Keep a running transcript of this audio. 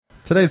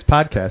Today's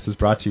podcast is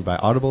brought to you by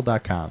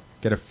Audible.com.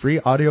 Get a free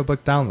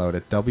audiobook download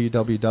at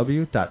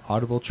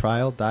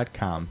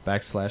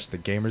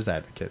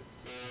www.audibletrial.com/thegamersadvocate.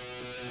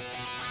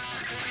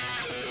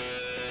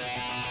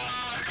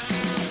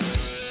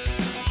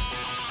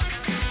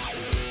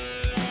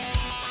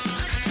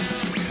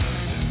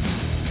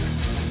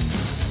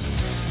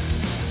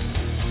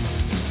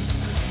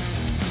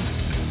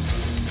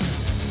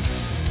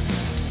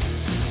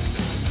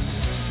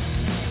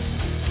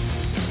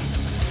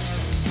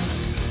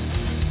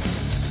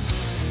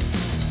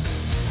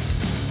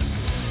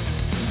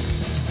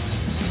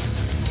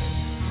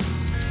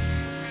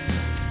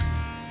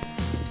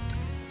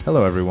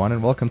 Hello, everyone,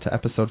 and welcome to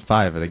Episode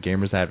 5 of The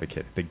Gamer's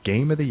Advocate, the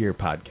Game of the Year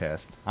podcast,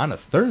 on a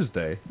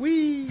Thursday.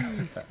 Whee!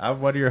 I'm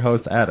one of your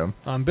hosts, Adam.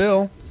 I'm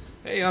Bill.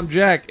 Hey, I'm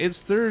Jack. It's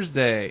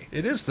Thursday.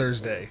 It is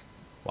Thursday.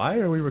 Why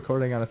are we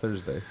recording on a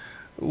Thursday?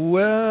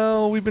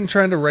 Well, we've been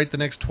trying to write the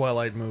next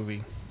Twilight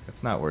movie.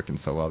 It's not working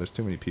so well. There's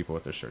too many people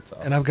with their shirts off.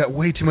 And I've got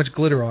way too much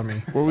glitter on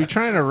me. Were we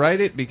trying to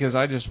write it? Because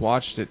I just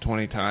watched it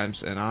 20 times,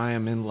 and I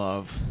am in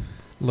love.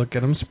 Look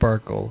at him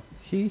sparkle.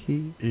 Hee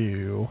hee.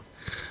 Ew.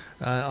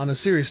 On a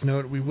serious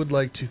note, we would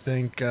like to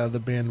thank the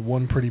band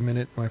One Pretty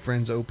Minute, my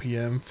friends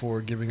OPM, for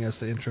giving us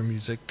the intro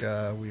music.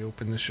 We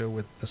opened the show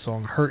with the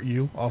song Hurt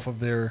You off of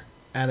their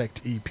Addict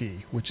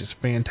EP, which is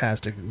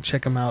fantastic. And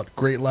check them out.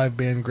 Great live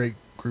band, great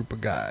group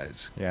of guys.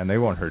 Yeah, and they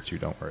won't hurt you,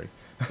 don't worry.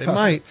 They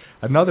might.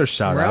 Another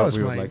shout-out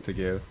we would might. like to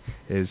give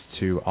is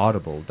to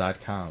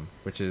Audible.com,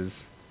 which is...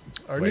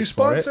 Our new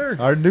sponsor.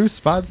 Our new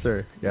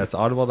sponsor. Yes,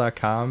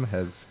 Audible.com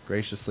has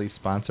graciously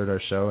sponsored our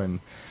show,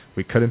 and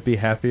we couldn't be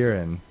happier,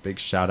 and big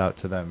shout-out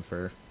to them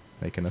for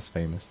making us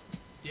famous.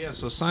 Yeah,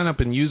 so sign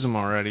up and use them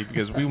already,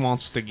 because we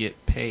wants to get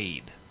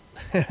paid.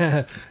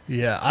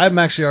 Yeah, I'm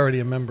actually already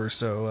a member,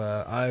 so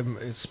I'm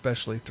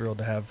especially thrilled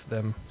to have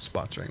them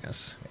sponsoring us.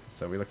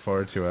 So we look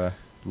forward to a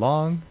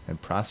long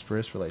and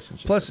prosperous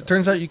relationship. Plus, it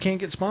turns out you can't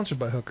get sponsored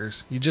by hookers.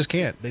 You just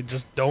can't. They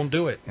just don't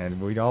do it. And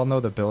we all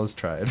know that Bill has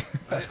tried.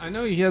 I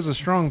know he has a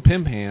strong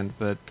pimp hand,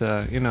 but,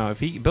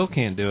 if Bill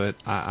can't do it,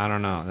 I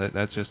don't know.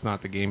 That's just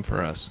not the game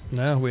for us.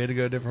 No, we had to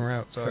go a different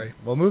route. Sorry.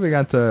 Well, moving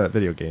on to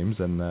video games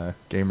and the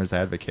Gamer's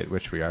Advocate,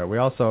 which we are. We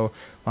also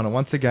want to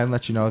once again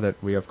let you know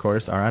that we, of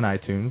course, are on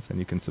iTunes, and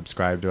you can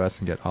subscribe to us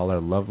and get all our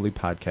lovely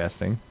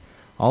podcasting.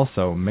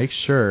 Also, make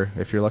sure,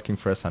 if you're looking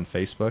for us on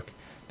Facebook,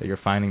 that you're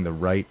finding the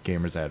right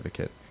Gamer's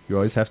Advocate. You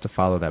always have to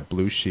follow that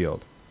blue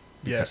shield.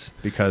 Yes.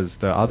 Because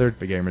the other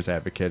Gamer's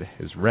Advocate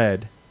is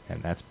red,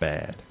 and that's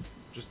bad.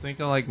 Just think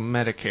of like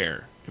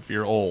Medicare, if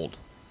you're old.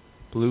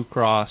 Blue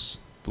Cross,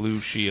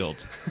 Blue Shield.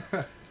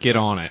 Get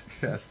on it.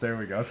 Yes, there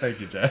we go. Thank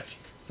you, Jack.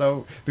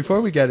 So, before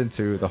we get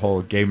into the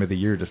whole Game of the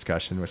Year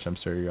discussion, which I'm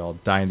sure you're all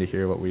dying to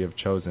hear what we have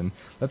chosen,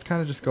 let's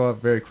kind of just go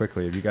up very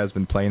quickly. Have you guys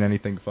been playing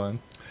anything fun?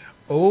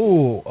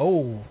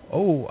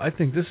 I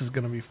think this is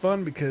going to be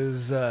fun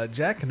because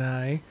Jack and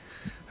I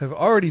have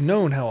already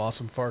known how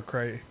awesome Far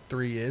Cry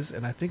 3 is,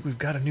 and I think we've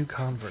got a new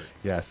convert.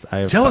 Yes.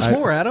 Tell us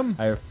more, Adam.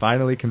 I have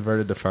finally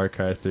converted to Far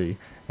Cry 3,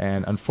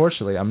 and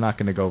unfortunately, I'm not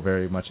going to go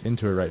very much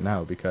into it right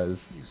now because,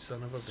 you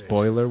son of a bitch.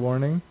 Spoiler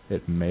warning,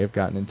 it may have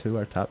gotten into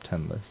our top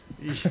 10 list.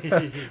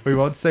 We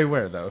won't say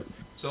where, though.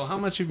 So how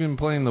much have you been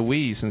playing the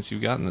Wii since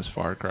you've gotten this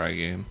Far Cry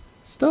game?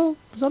 I'm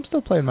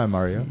still playing my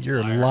Mario.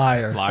 You're a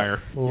liar.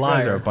 Liar. You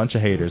guys are a bunch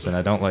of haters, and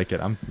I don't like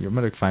it. You're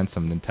going to find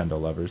some Nintendo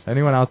lovers.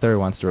 Anyone out there who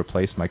wants to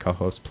replace my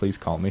co-host, please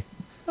call me.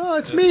 Oh,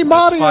 it's me,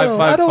 Mario.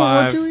 I don't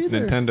want you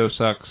either.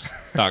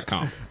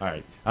 NintendoSucks.com. All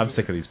right. I'm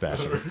sick of these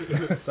bastards.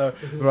 So,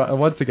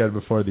 once again,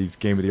 before these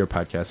Game of the Year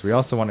podcasts, we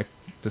also want to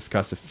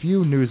discuss a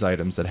few news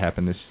items that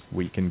happened this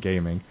week in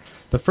gaming.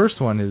 The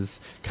first one is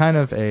kind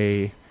of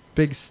a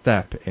big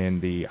step in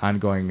the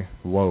ongoing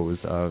woes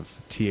of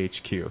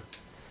THQ.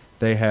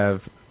 They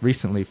have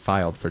recently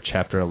filed for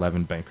Chapter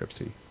 11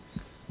 bankruptcy.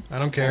 I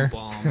don't care.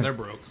 They're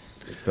broke.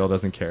 Bill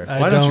doesn't care.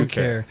 Why don't you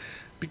care?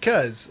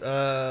 Because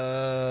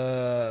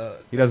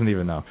he doesn't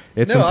even know.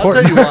 It's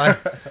important. I'll tell you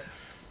why.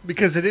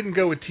 Because they didn't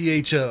go with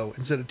THO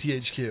instead of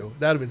THQ.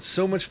 That would have been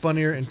so much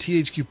funnier, and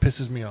THQ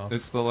pisses me off.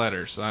 It's the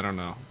letters. I don't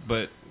know,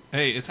 but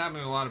hey, it's happened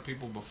to a lot of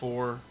people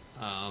before.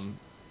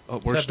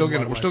 We're still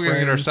gonna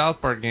get our South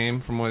Park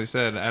game from what he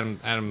said.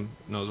 Adam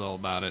knows all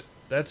about it.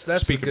 That's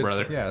Speaking,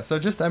 brother. Yeah, so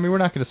we're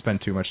not going to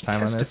spend too much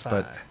time on this,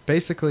 but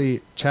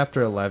basically,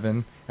 Chapter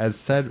 11, as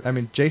said,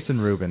 Jason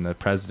Rubin, the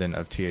president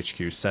of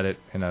THQ, said it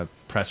in a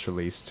press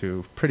release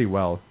pretty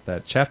well,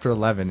 that Chapter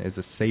 11 is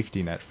a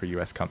safety net for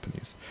U.S.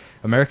 companies.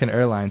 American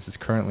Airlines is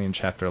currently in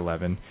Chapter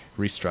 11,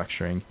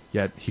 restructuring,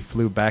 yet he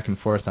flew back and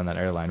forth on that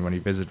airline when he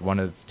visited one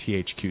of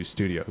THQ's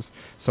studios.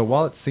 So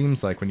while it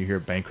seems like when you hear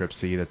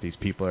bankruptcy that these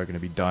people are going to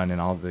be done in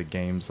all of the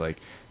games like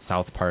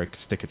South Park,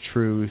 Stick of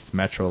Truth,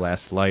 Metro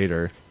Last Light,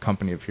 or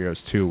Company of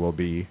Heroes 2 will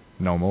be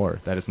no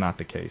more. That is not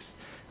the case.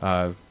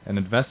 An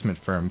investment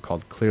firm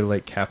called Clear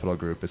Lake Capital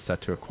Group is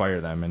set to acquire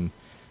them and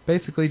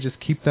basically just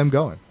keep them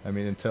going.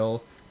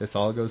 Until this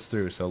all goes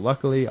through. So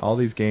luckily, all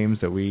these games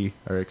that we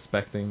are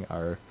expecting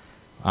are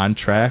on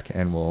track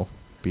and will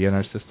be in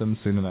our system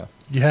soon enough.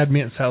 You had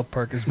me at South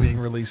Park as being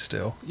released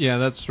still. Yeah,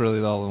 that's really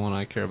the only one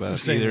I care about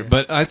either.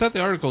 But I thought the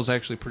article is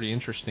actually pretty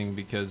interesting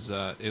because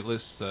it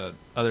lists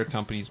other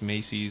companies,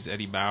 Macy's,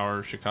 Eddie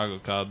Bauer, Chicago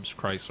Cubs,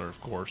 Chrysler, of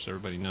course,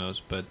 everybody knows.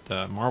 But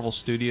Marvel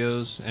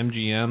Studios,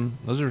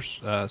 MGM, those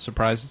are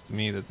surprises to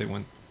me that they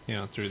went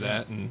through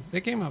that, and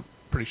they came up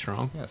pretty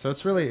strong. Yeah, so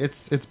it's really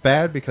it's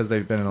bad because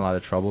they've been in a lot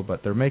of trouble,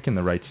 but they're making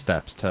the right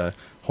steps to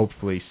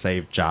hopefully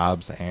save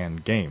jobs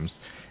and games.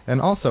 And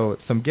also,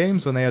 some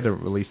games, when they had to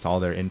release all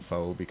their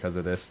info because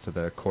of this to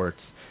the courts,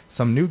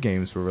 some new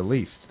games were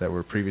released that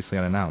were previously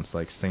unannounced,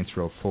 like Saints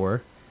Row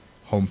 4,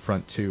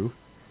 Homefront 2,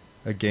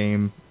 a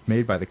game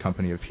made by the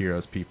company of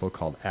Heroes people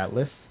called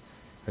Atlas,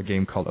 a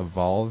game called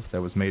Evolve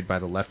that was made by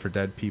the Left 4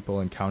 Dead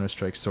people and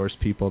Counter-Strike Source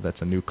people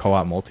that's a new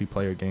co-op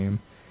multiplayer game,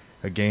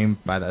 a game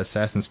by the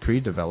Assassin's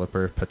Creed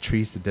developer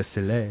Patrice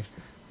Desilets,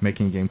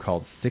 making a game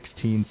called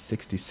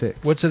 1666.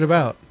 What's it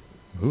about?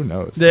 Who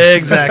knows?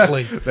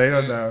 Exactly. They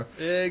don't know.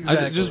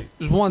 Exactly.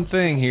 Just one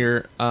thing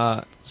here.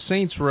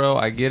 Saints Row,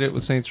 I get it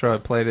with Saints Row. I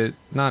played it.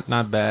 Not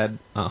bad.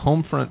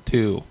 Homefront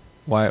 2.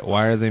 Why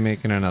are they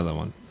making another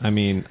one? I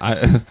mean,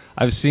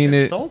 I've seen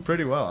it. Sold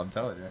pretty well, I'm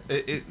telling you.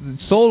 It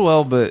sold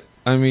well, but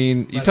I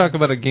mean, you talk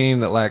about a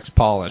game that lacks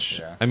polish.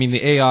 Yeah. I mean,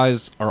 the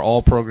AIs are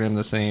all programmed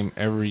the same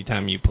every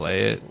time you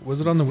play it. Was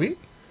it on the Wii?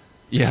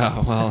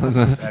 Yeah, well,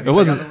 it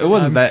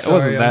wasn't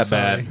that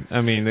bad.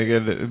 I mean, they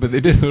but they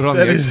did it on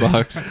the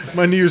Xbox.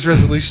 My New Year's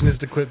resolution is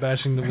to quit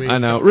bashing the Wii. I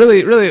know,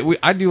 really,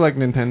 I do like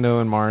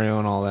Nintendo and Mario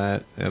and all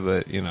that,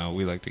 but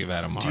we like to give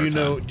Adam a hard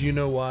time. Do you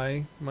know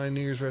why my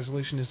New Year's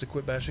resolution is to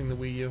quit bashing the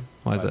Wii U?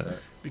 Why is that?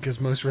 Because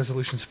most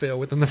resolutions fail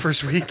within the first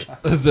week.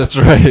 That's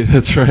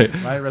right.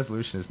 My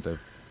resolution is to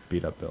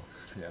beat up Bill.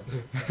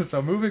 Yeah.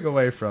 So moving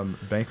away from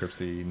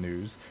bankruptcy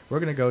news, we're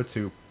going to go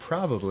to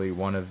probably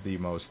one of the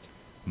most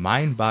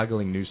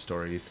mind-boggling news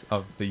stories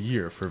of the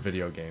year for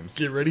video games.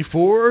 Get ready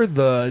for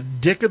the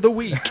Dick of the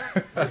Week.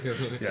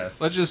 Yes.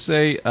 Let's just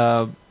say,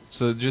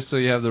 so just so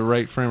you have the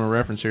right frame of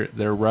reference here,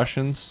 they're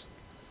Russians.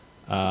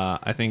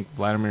 I think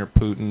Vladimir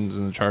Putin's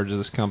in charge of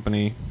this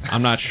company.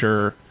 I'm not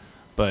sure,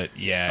 but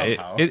yeah,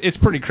 it's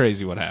pretty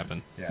crazy what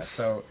happened. Yeah,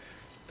 so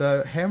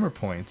the Hammer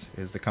Point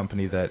is the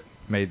company that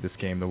made this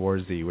game, The War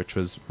Z, which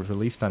was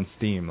released on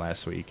Steam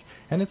last week.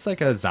 And it's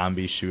like a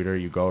zombie shooter.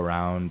 You go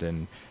around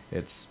and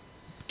it's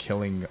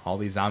killing all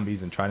these zombies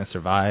and trying to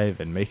survive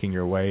and making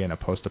your way in a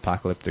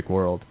post-apocalyptic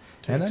world.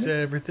 Takes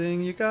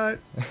everything you got.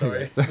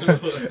 Sorry.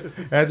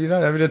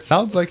 And it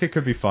sounds like it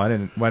could be fun.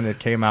 And when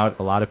it came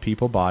out, a lot of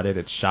people bought it.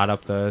 It shot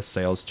up the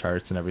sales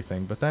charts and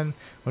everything. But then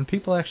when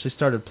people actually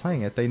started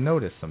playing it, they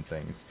noticed some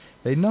things.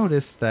 They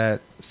noticed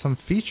that some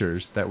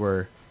features that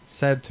were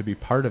said to be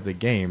part of the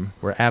game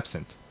were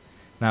absent.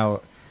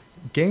 Now,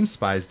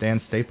 GameSpy's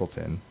Dan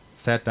Stapleton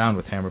sat down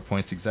with Hammer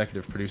Point's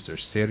executive producer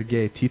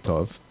Sergei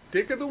Titov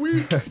Dick of the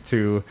Week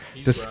to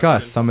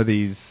discuss some of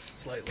these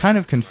kind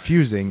of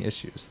confusing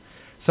issues.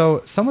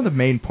 So some of the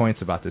main points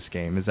about this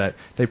game is that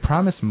they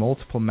promise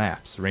multiple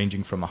maps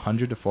ranging from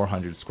 100 to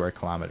 400 square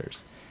kilometers.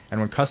 And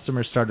when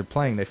customers started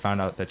playing, they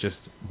found out that just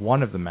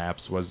one of the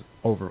maps was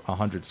over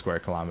 100 square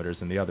kilometers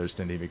and the others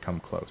didn't even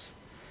come close.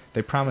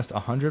 They promised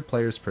 100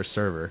 players per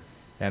server,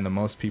 and the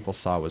most people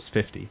saw was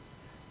 50.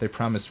 They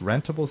promised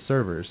rentable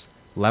servers,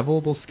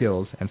 levelable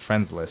skills, and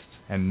friends lists,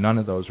 and none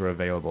of those were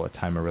available at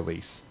time of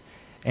release.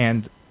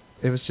 And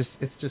it's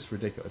just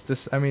ridiculous.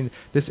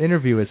 This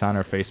interview is on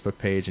our Facebook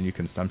page, and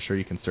I'm sure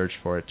you can search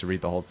for it to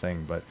read the whole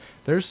thing. But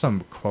there's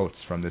some quotes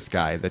from this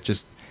guy that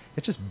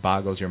it just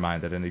boggles your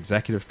mind that an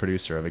executive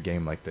producer of a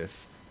game like this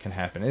can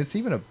happen. And it's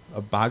even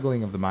a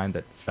boggling of the mind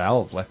that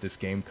Valve let this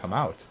game come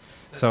out.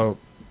 So,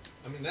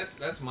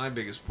 that's my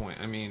biggest point.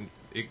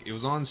 It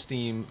was on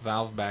Steam.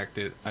 Valve backed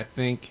it. I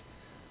think,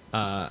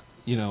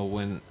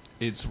 when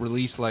it's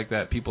released like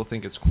that, people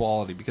think it's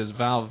quality because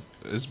Valve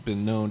has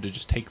been known to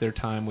just take their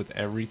time with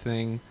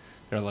everything.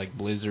 They're like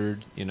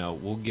Blizzard,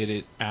 we'll get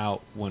it out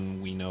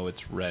when we know it's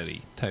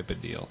ready type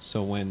of deal.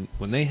 So when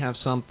they have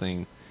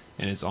something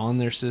and it's on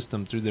their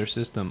system, through their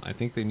system, I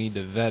think they need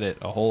to vet it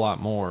a whole lot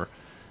more.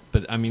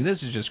 But, this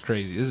is just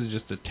crazy. This is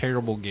just a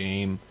terrible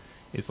game.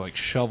 It's like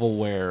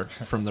shovelware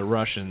from the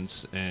Russians,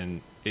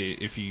 and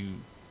if you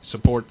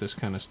support this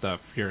kind of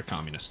stuff, you're a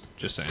communist.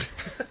 Just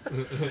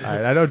saying.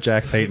 I know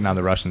Jack's hating on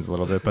the Russians a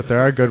little bit, but there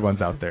are good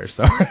ones out there.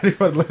 So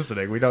anyone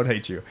listening, we don't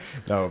hate you.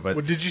 No, but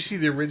did you see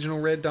the original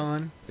Red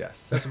Dawn? Yes,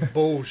 that's some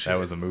bullshit. That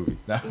was a movie.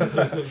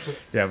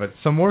 Yeah, but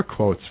some more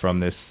quotes from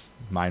this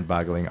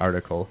mind-boggling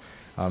article.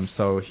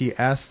 So he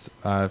asked,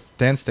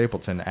 Dan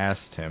Stapleton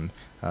asked him,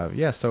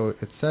 so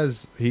it says,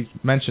 he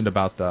mentioned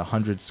about the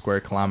 100 square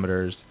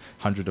kilometers,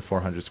 100 to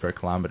 400 square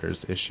kilometers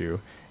issue,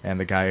 and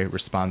the guy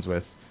responds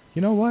with,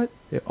 you know what?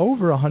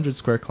 Over 100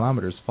 square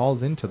kilometers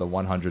falls into the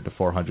 100 to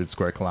 400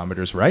 square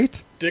kilometers, right?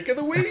 Dick of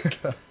the Week!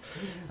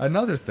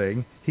 Another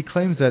thing, he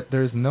claims that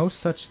there's no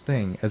such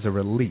thing as a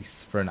release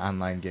for an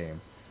online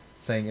game,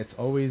 saying it's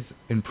always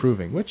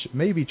improving, which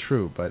may be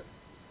true, but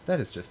that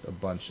is just a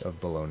bunch of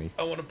baloney.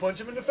 I want to punch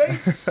him in the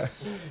face!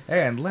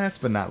 And last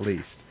but not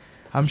least,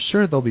 I'm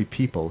sure there'll be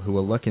people who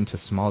will look into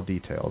small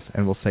details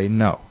and will say,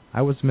 no,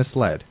 I was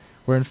misled,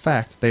 where in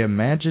fact they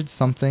imagined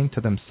something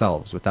to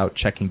themselves without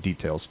checking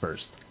details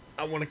first.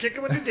 I want to kick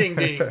him in the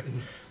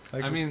ding-ding.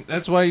 I mean,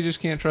 that's why you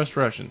just can't trust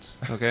Russians,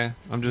 okay?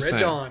 I'm just saying.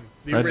 Red Dawn,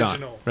 the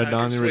original. Red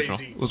Dawn, the original.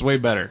 It was way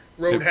better.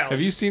 Roadhouse, have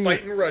you seen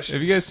fighting Russians.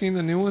 Have you guys seen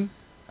the new one?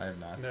 I have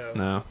not.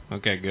 No.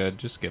 Okay, good.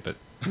 Just skip it.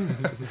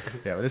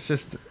 Yeah, but it's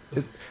just...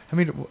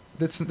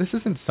 this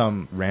isn't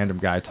some random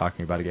guy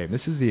talking about a game.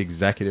 This is the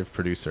executive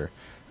producer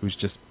who's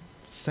just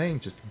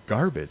saying just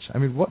garbage. I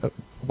mean,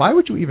 why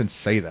would you even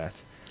say that?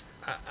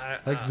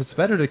 It's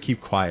better to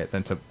keep quiet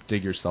than to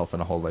dig yourself in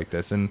a hole like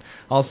this. And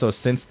also,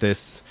 since this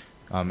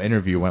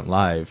interview went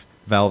live,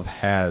 Valve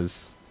has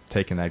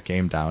taken that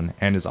game down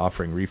and is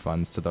offering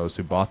refunds to those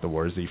who bought the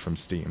War Z from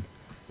Steam.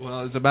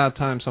 Well, it's about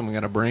time someone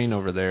got a brain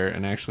over there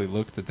and actually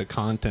looked at the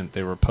content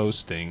they were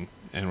posting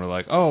and were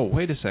like, oh,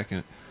 wait a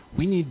second,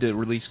 we need to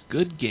release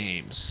good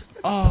games.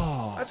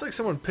 Oh. That's like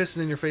someone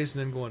pissing in your face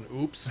and then going,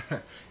 oops. Yeah,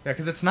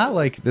 because it's not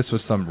like this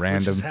was some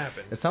random... Which has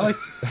happened. It's not like...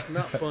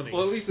 Not funny.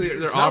 Well, at least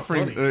they're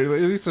offering...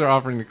 At least they're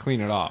offering to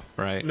clean it off,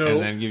 right? No,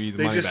 and then give you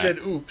the money back. They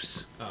just said, oops.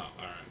 Oh, all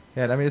right.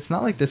 Yeah, I mean, it's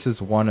not like this is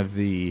one of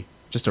the...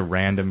 just a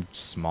random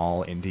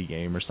small indie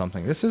game or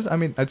something. This is... I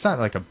mean, it's not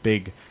like a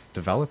big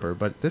developer,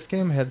 but this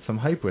game had some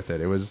hype with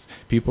it. It was...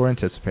 People were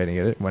anticipating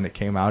it. When it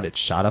came out, it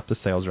shot up the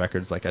sales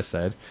records, like I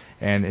said,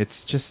 and it's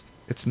just...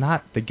 It's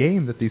not the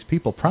game that these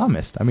people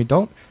promised. I mean,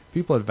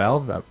 people at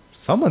Valve,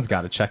 someone's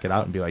got to check it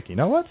out and be like, you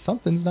know what?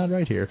 Something's not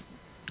right here.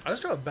 I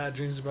still have bad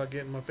dreams about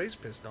getting my face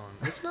pissed on.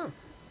 It's not...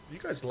 You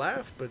guys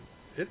laugh, but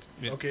it's...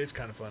 Yeah. Okay, it's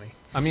kind of funny.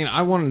 I mean,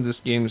 I wanted this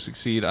game to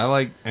succeed. I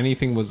like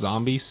anything with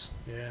zombies.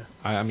 Yeah.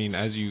 I mean,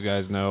 as you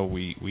guys know,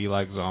 we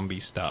like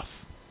zombie stuff.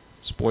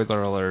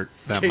 Spoiler alert,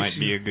 that might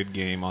be a good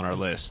game on our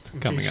list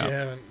coming up. You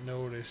haven't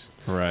noticed.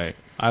 Right.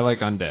 I like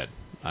undead.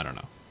 I don't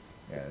know.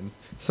 Yeah, and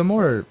some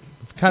more,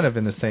 kind of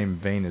in the same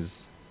vein as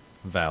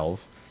Valve,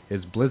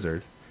 is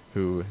Blizzard,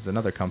 who is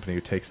another company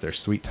who takes their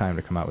sweet time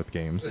to come out with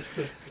games,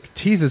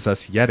 teases us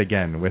yet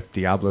again with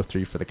Diablo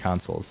 3 for the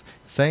consoles,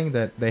 saying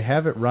that they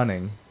have it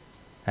running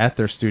at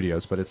their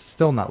studios, but it's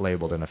still not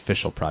labeled an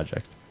official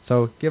project.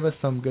 So give us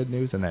some good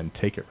news and then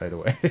take it right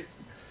away.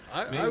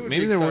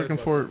 Maybe they're working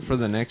for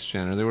the next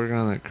gen. Are they working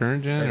on the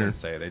current gen? They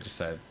didn't say. They just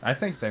said. I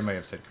think they may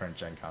have said current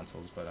gen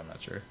consoles, but I'm not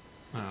sure.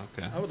 Oh,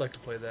 okay. I would like to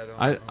play that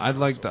on I'd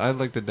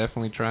like to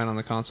definitely try it on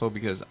the console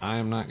because I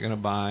am not going to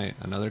buy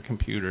another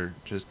computer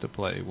just to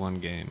play one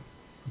game.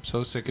 I'm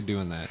so sick of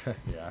doing that.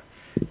 Yeah.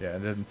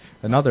 And then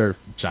another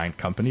giant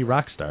company,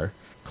 Rockstar,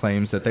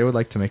 claims that they would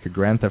like to make a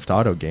Grand Theft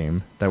Auto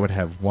game that would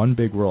have one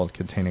big world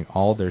containing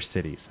all their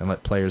cities and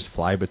let players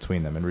fly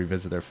between them and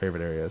revisit their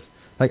favorite areas.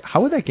 Like,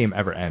 how would that game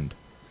ever end?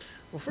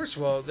 Well, first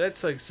of all, that's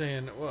like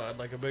saying, well, I'd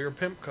like a bigger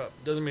pimp cup.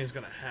 Doesn't mean it's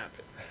going to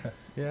happen.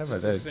 Yeah,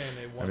 but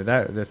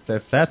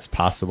if that's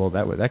possible,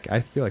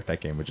 I feel like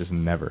that game would just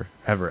never,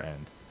 ever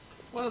end.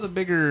 Well, the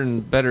bigger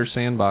and better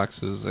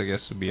sandboxes, I guess,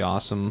 would be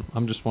awesome.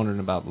 I'm just wondering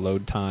about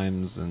load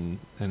times and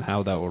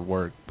how that would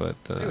work. But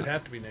it would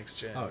have to be next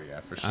gen. Oh, yeah,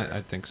 for sure.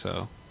 I think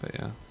so. But,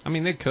 yeah. I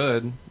mean, they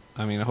could.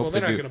 I mean, I hope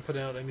they're not going to put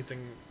out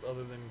anything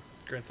other than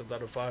Grand Theft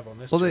Auto 5 on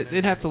this. Well,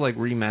 they'd have to like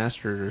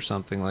remaster it or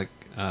something. Like,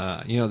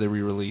 they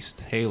re-released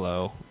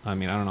Halo. I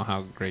mean, I don't know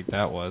how great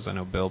that was. I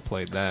know Bill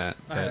played that.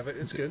 I have it.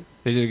 It's good.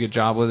 They did a good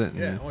job with it,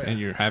 and, and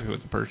you're happy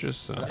with the purchase.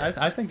 So.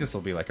 I think this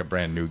will be like a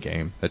brand new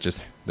game that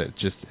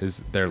just is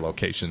their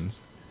locations.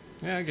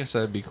 Yeah, I guess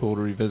that'd be cool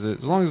to revisit.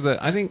 As long as that,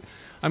 I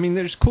mean,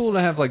 it's cool to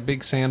have like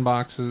big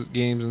sandboxes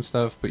games and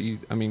stuff, but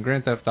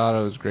Grand Theft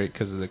Auto is great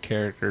because of the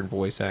character and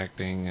voice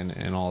acting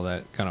and all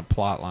that kind of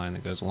plot line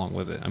that goes along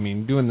with it. I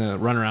mean, doing the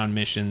runaround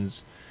missions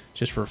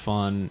just for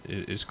fun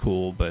is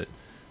cool, but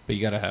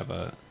you got to have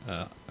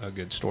a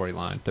good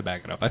storyline to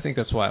back it up. I think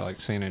that's why I like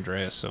San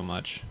Andreas so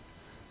much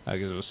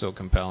because it was so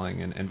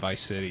compelling, and Vice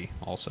City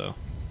also,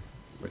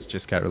 which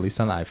just got released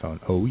on the iPhone.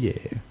 Oh yeah.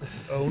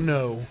 Oh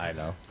no. I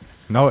know.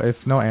 No, if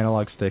no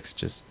analog sticks,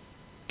 just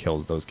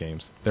kills those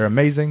games. They're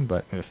amazing,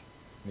 but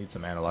need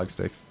some analog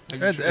sticks.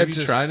 Have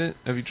you tried it?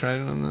 Have you tried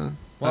it on the?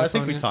 Well, iPhone I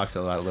think we talked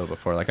about it a little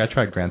before. Like I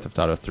tried Grand Theft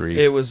Auto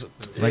 3. It was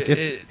like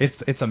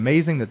it's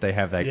amazing that they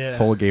have that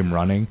full game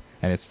running,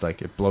 and it's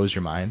like it blows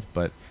your mind.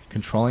 But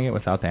controlling it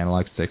without the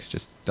analog sticks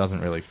just doesn't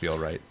really feel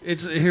right.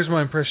 Here's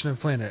my impression of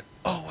playing it.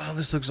 Oh wow,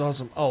 this looks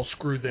awesome. Oh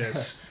screw this.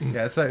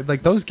 Yeah, it's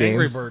like those games.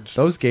 Angry Birds.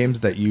 Those games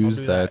that use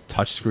the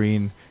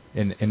touchscreen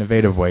in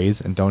innovative ways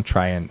and don't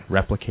try and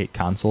replicate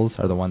consoles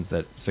are the ones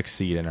that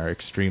succeed and are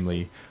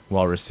extremely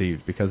well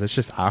received, because it's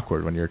just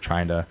awkward when you're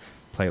trying to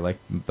play like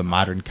the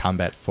Modern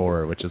Combat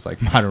 4, which is like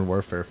Modern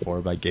Warfare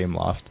 4 by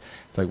Gameloft.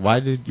 It's like,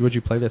 would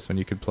you play this when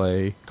you could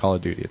play Call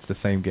of Duty? It's the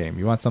same game.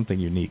 You want something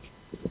unique.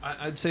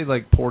 I'd say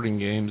like porting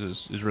games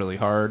is really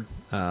hard.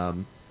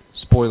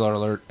 Spoiler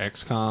alert,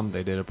 XCOM,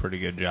 they did a pretty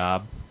good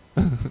job.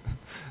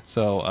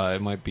 So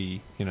it might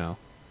be,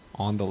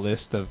 on the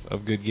list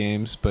of good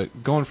games,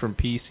 but going from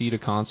PC to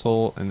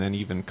console and then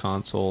even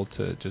console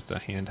to just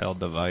a handheld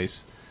device,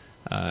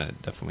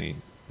 definitely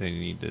they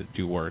need to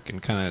do work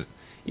and kind of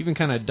even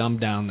kind of dumb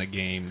down the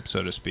game,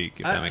 so to speak,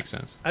 if that makes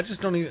sense. I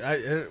just don't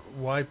even.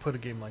 Why put a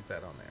game like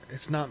that on there?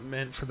 It's not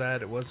meant for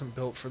that. It wasn't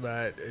built for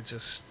that.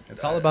 It's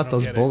all about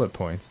those bullet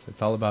points.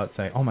 It's all about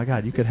saying, oh my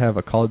God, you could have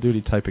a Call of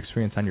Duty type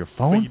experience on your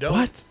phone. But you don't.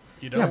 What?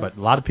 You don't. Yeah, but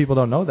a lot of people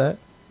don't know that.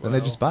 Then they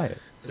just buy it.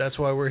 That's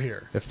why we're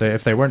here. If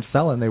they weren't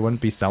selling, they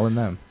wouldn't be selling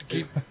them. To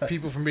keep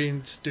people from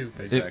being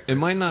stupid. It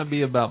might not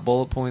be about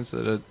bullet points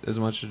as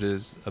much as it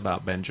is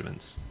about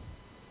Benjamins.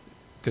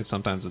 Because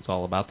sometimes it's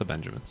all about the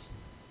Benjamins.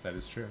 That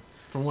is true.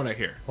 From what I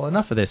hear. Well,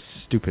 enough of this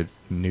stupid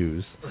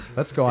news.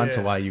 Let's go on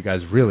to why you guys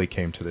really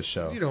came to the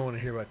show. You don't want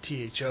to hear about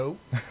THO.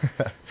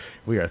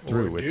 We are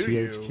through with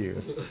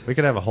THQ. We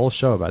could have a whole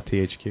show about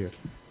THQ.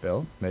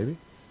 Bill, maybe?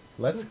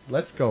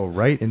 Let's go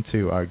right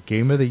into our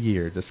Game of the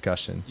Year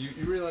discussion.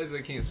 You realize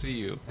they can't see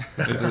you.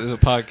 This is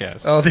a podcast.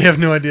 Oh, they have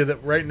no idea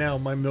that right now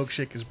my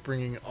milkshake is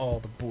bringing all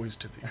the boys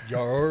to the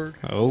yard.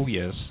 Oh,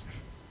 yes.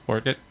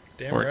 Work it.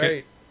 Damn Work right.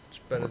 it.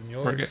 It's better than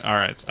yours. Work it. All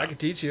right. I could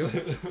teach you,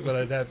 but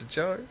I'd have to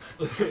charge.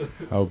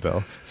 Oh,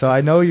 Bill. So I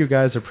know you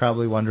guys are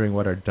probably wondering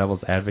what our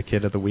Devil's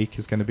Advocate of the Week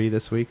is going to be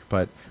this week,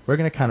 but we're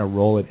going to kind of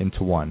roll it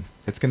into one.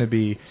 It's going to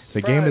be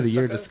the Game of the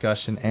Year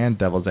discussion and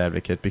Devil's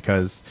Advocate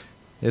because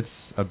it's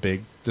a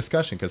big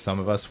discussion because some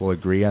of us will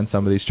agree on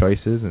some of these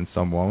choices and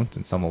some won't,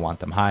 and some will want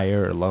them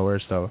higher or lower.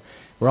 So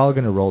we're all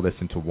going to roll this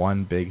into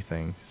one big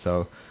thing.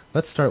 So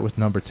let's start with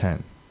number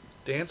 10.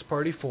 Dance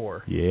Party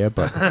 4. Yeah,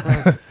 but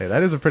hey,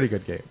 that is a pretty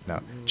good game.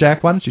 No,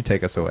 Jack, why don't you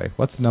take us away?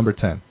 What's number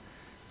 10?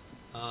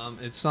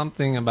 It's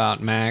something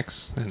about Max,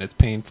 and it's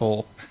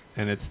painful,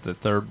 and it's the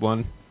third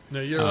one.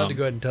 No, you're allowed to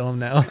go ahead and tell him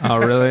now. Oh,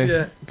 really?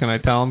 Yeah. Can I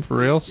tell him for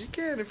real? You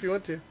can if you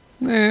want to.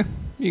 Nah,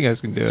 you guys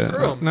can do it.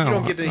 No, you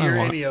don't get to hear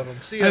any of them.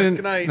 See ya.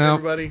 Good night,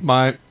 everybody.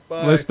 Bye.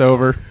 Bye. List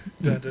over.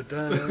 Dun, dun,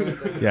 dun,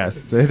 dun. Yes,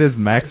 it is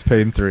Max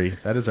Payne 3.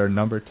 That is our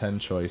number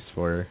 10 choice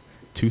for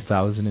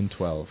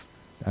 2012.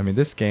 I mean,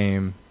 this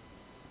game,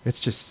 it's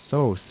just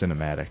so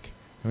cinematic.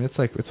 I mean,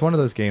 it's one of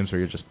those games where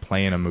you're just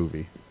playing a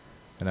movie.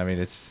 And I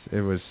mean,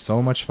 it was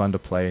so much fun to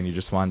play, and you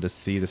just wanted to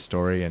see the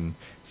story and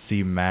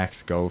see Max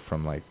go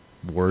from like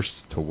worse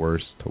to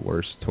worse to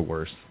worse to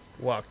worse.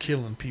 While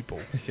killing people.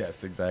 Yes,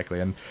 exactly.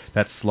 And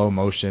that slow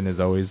motion is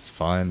always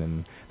fun,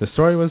 and the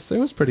story was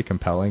pretty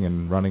compelling,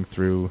 and running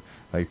through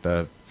like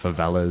the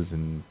favelas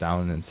and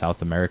down in South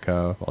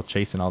America while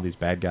chasing all these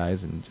bad guys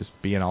and just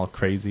being all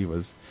crazy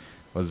was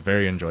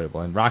very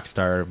enjoyable. And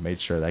Rockstar made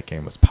sure that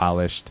game was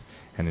polished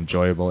and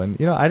enjoyable. And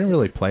I didn't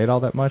really play it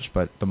all that much,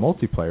 but the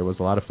multiplayer was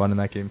a lot of fun in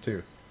that game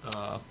too.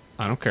 I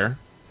don't care.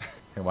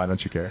 And why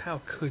don't you care?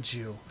 How could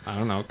you? I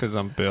don't know, because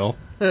I'm Bill.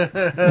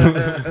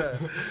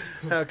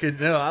 How could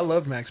no? I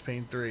love Max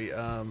Payne 3.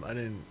 I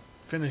didn't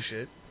finish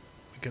it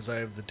because I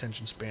have the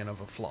attention span of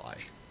a fly,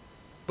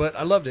 but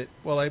I loved it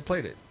while I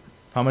played it.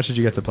 How much did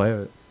you get to play of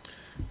it?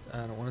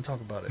 I don't want to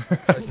talk about it.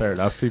 Fair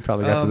enough. You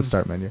probably got to the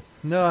start menu.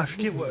 No, I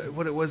forget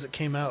what it was that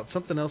came out.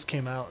 Something else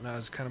came out, and I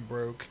was kind of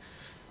broke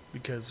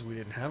because we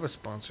didn't have a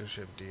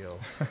sponsorship deal.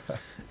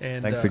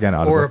 And Thanks again,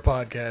 Audible. or a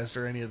podcast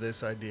or any of this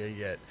idea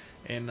yet.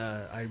 And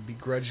I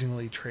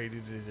begrudgingly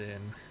traded it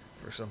in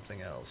for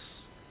something else.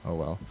 Oh,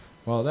 well.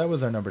 Well, that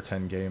was our number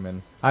 10 game,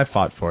 and I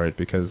fought for it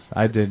because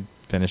I did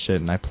finish it,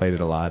 and I played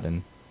it a lot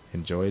and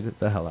enjoyed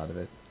the hell out of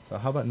it. So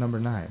how about number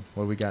 9?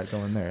 What do we got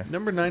going there?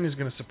 Number 9 is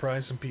going to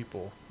surprise some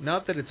people.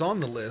 Not that it's on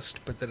the list,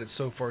 but that it's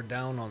so far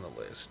down on the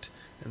list.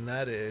 And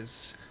that is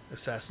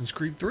Assassin's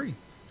Creed 3.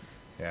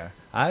 Yeah.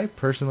 I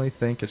personally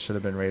think it should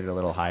have been rated a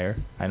little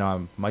higher. I know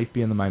I might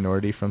be in the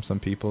minority from some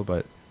people,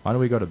 but why don't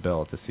we go to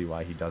Bill to see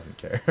why he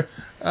doesn't care?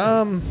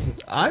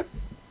 I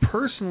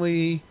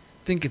personally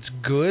think it's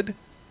good,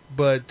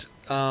 but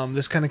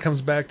this kind of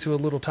comes back to a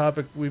little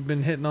topic we've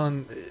been hitting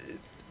on,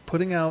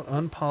 putting out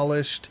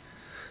unpolished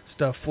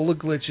stuff full of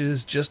glitches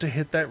just to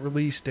hit that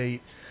release date.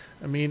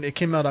 I mean, it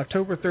came out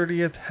October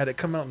 30th. Had it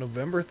come out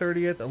November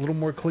 30th, a little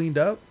more cleaned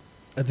up,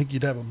 I think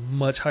you'd have a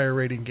much higher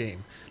rating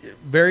game.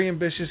 Very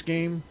ambitious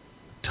game,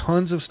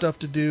 tons of stuff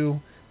to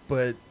do,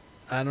 but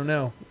I don't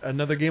know.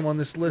 Another game on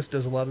this list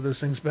does a lot of those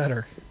things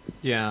better.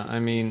 Yeah, I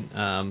mean,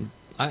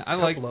 I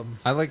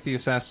like the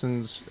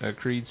Assassin's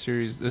Creed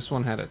series. This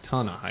one had a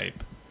ton of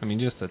hype. I mean,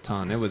 just a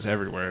ton. It was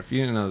everywhere. If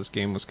you didn't know this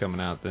game was coming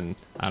out, then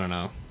I don't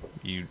know.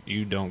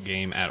 You don't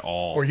game at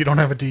all. Or you don't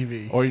have a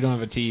TV. Or you don't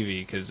have a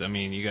TV, because I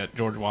mean, you got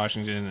George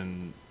Washington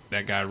and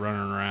that guy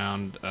running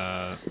around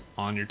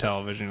on your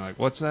television. You're like,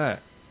 what's that?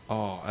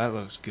 Oh, that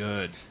looks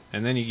good.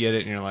 And then you get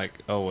it, and you're like,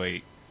 oh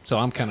wait. So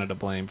I'm kind of to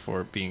blame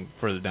for it being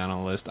further down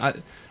on the list.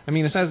 I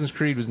mean, Assassin's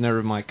Creed was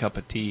never my cup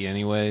of tea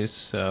anyways,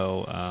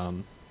 so,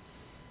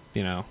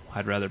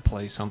 I'd rather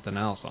play something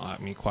else, I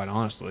mean, quite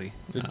honestly.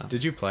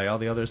 Did you play all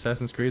the other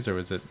Assassin's Creeds, or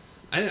was it...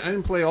 I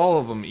didn't play all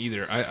of them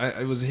either.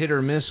 I was hit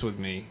or miss with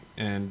me,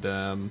 and,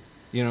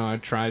 I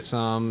tried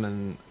some,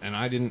 and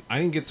I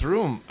didn't get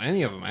through them,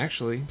 any of them,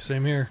 actually.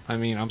 Same here. I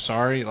mean, I'm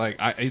sorry. Like,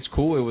 it's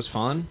cool. It was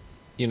fun.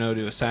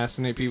 To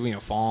assassinate people,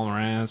 follow them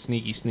around,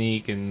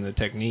 sneak, and the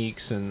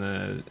techniques and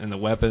the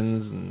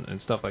weapons and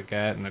stuff like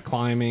that, and the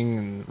climbing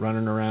and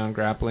running around,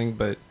 grappling.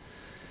 But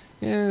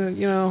yeah,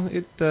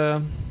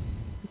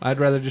 I'd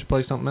rather just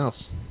play something else.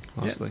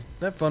 honestly.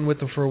 Yeah, have fun with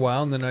them for a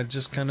while, and then I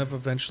just kind of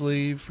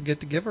eventually forget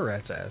to give a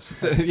rat's ass.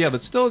 Yeah,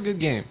 but still a good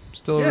game.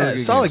 Still a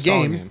really good solid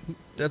game. game.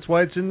 That's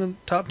why it's in the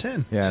top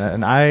 10. Yeah,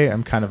 and I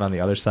am kind of on the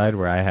other side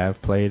where I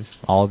have played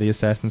all the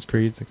Assassin's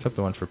Creeds except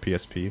the one for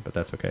PSP, but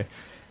that's okay.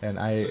 And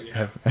I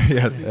have,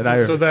 yes, and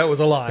I. So that was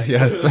a lie.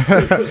 Yes.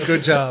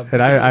 Good job. And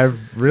I've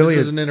really.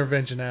 This was an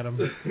intervention, Adam.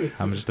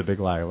 I'm just a big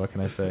liar. What can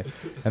I say?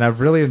 And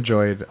I've really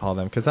enjoyed all of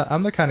them because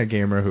I'm the kind of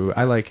gamer who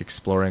I like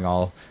exploring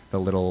all the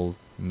little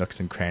nooks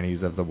and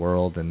crannies of the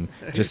world and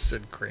just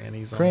said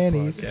crannies.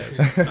 Crannies.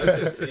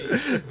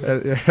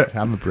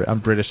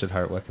 I'm British at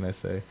heart. What can I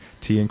say?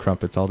 Tea and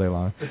crumpets all day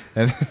long,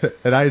 and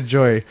I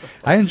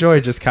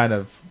enjoy just kind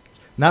of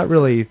not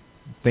really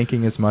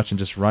thinking as much and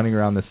just running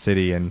around the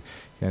city and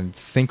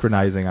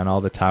synchronizing on all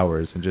the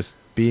towers and just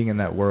being in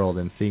that world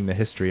and seeing the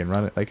history and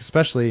run it, like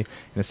especially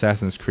in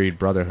Assassin's Creed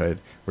Brotherhood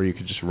where you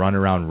could just run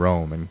around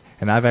Rome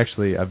and I've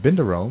been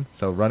to Rome,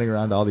 so running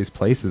around all these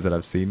places that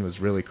I've seen was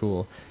really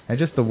cool, and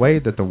just the way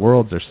that the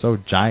worlds are so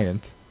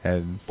giant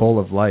and full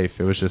of life,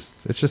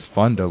 it's just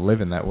fun to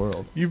live in that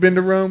world. You've been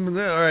to Rome?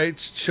 All right,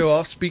 show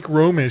off, speak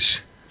Romish.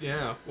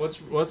 Yeah,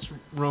 what's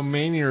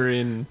Romania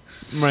in?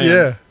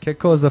 Yeah. Che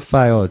cosa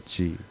fai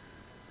oggi?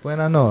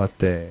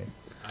 Buonanotte.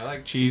 I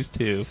like cheese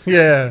too.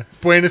 Yeah,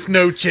 buenas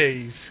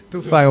noches.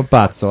 Tu fai un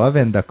pazzo,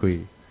 avenda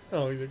qui.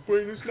 Oh, he's like,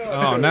 buenas noches.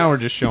 Oh, now we're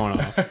just showing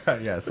off.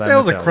 Yes. What the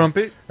hell is a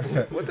crumpet?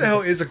 What the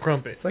hell is a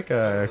crumpet? It's like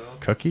a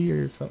cookie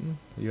or something.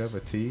 You have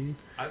a tea.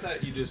 I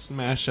thought you just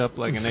smash up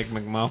like an Egg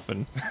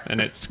McMuffin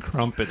and it's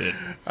crumpeted.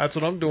 That's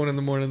what I'm doing in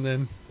the morning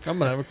then. I'm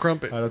going to have a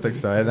crumpet. I don't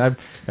think so.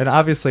 And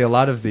obviously a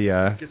lot of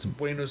the... Get some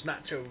buenos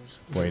nachos.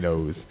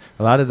 Buenos.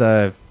 A lot of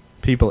the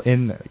people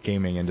in the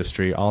gaming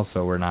industry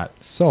also were not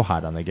so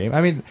hot on the game.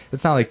 I mean,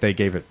 it's not like they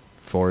gave it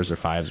 4s or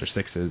 5s or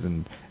 6s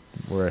and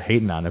were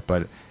hating on it,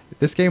 but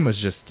this game was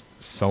just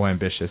so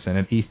ambitious. And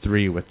at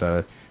E3 with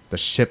the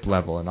ship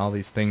level and all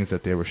these things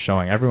that they were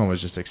showing, everyone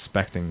was just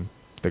expecting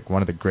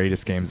one of the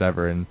greatest games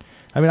ever. And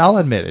I mean, I'll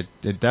admit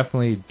it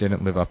definitely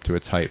didn't live up to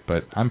its hype,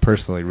 but I'm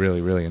personally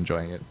really, really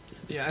enjoying it.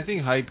 Yeah, I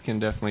think hype can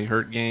definitely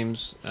hurt games,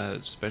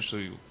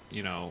 especially,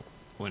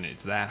 when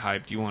it's that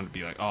hyped. You want to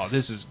be like, oh,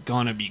 this is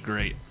going to be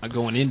great. I'm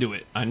going into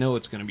it. I know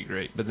it's going to be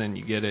great. But then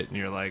you get it and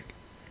you're like,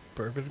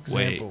 perfect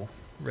example.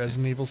 Wait.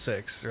 Resident Evil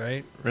 6,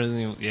 right? Resident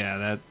Evil,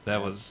 yeah, that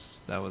was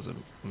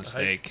a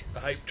mistake. The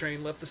hype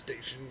train left the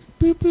station.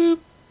 Boop, boop.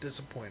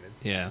 Disappointed.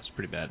 Yeah, it's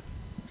pretty bad.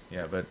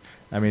 Yeah, but,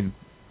 I mean,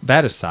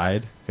 that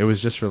aside, it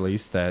was just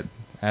released that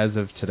as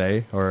of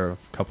today, or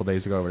a couple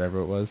days ago, or whatever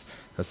it was,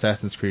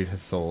 Assassin's Creed has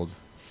sold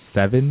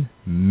 7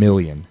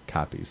 million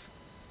copies.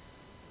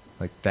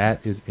 Like, that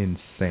is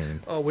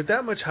insane. Oh, with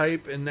that much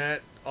hype and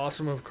that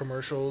awesome of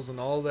commercials and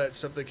all that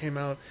stuff that came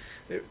out,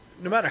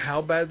 no matter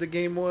how bad the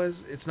game was,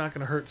 it's not going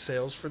to hurt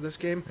sales for this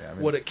game. Yeah, I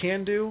mean, what it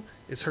can do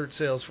is hurt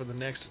sales for the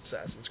next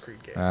Assassin's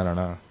Creed game. I don't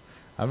know.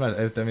 I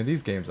mean,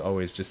 these games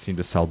always just seem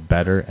to sell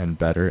better and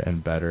better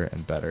and better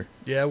and better.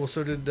 Yeah, well,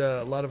 so did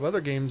a lot of other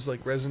games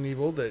like Resident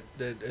Evil that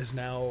is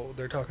now,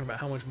 they're talking about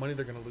how much money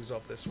they're going to lose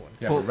off this one.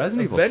 Yeah, well,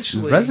 Resident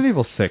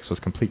Evil 6 was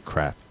complete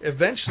crap.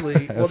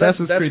 Eventually, well,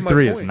 Assassin's Creed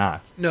 3 point. Is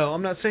not. No,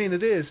 I'm not saying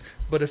it is,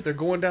 but if they're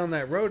going down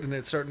that road and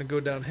it's starting to go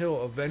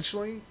downhill,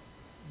 eventually,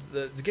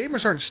 the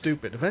gamers aren't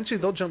stupid. Eventually,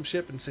 they'll jump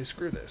ship and say,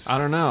 screw this. I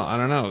don't know.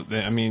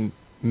 I mean,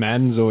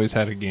 Madden's always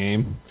had a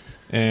game.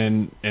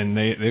 And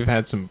they've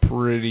had some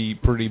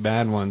pretty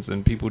bad ones,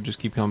 and people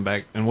just keep coming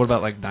back. And what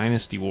about like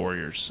Dynasty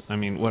Warriors? I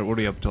mean, what are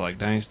you up to, like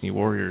Dynasty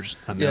Warriors?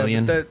 $1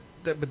 million?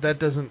 But that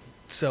doesn't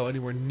sell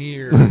anywhere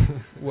near.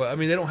 Well, I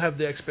mean, they don't have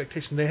the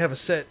expectation. They have a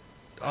set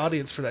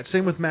audience for that.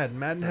 Same with Madden.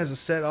 Madden has a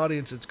set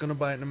audience that's going to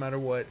buy it no matter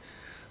what.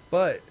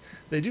 But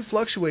they do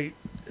fluctuate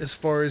as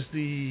far as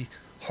the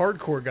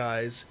hardcore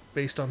guys,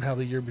 based on how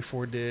the year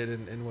before did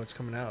and what's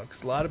coming out.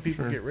 Because a lot of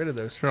people get rid of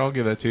those. Sure, I'll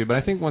give that to you. But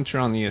I think once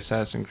you're on the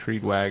Assassin's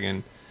Creed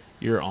wagon,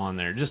 you're on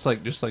there. Just like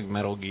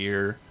Metal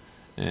Gear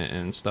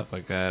and stuff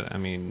like that. I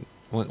mean,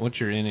 once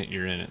you're in it,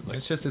 you're in it. Like,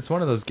 it's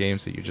one of those games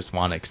that you just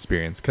want to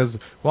experience. Because,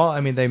 well, I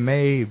mean, they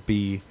may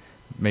be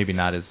maybe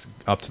not as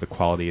up to the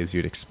quality as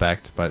you'd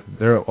expect, but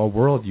they're a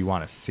world you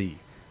want to see.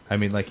 I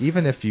mean, like,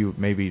 even if you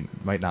maybe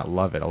might not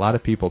love it, a lot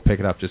of people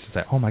pick it up just to say,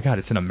 oh, my God,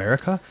 it's in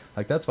America?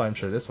 Like, that's why I'm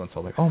sure this one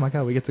sold. Like, oh, my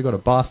God, we get to go to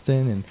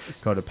Boston and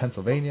go to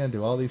Pennsylvania and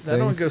do all these things. That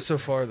don't go so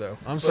far, though.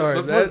 I'm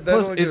sorry. That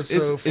don't go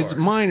so far. It's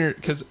minor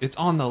because it's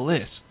on the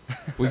list.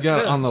 We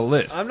got it on the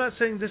list. I'm not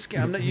saying this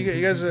game. I'm not. You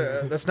guys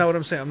are. That's not what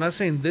I'm saying. I'm not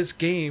saying this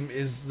game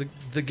is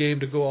the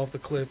game to go off the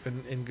cliff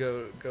and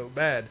go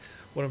bad.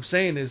 What I'm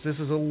saying is this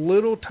is a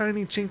little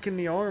tiny chink in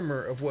the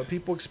armor of what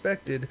people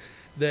expected,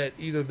 that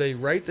either they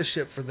right the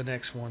ship for the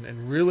next one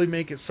and really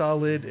make it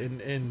solid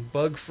and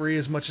bug-free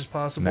as much as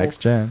possible.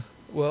 Next gen.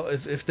 Well,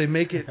 if they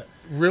make it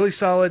really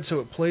solid so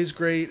it plays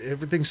great,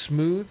 everything's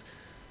smooth,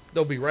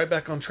 they'll be right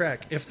back on track.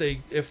 If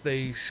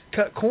they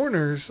cut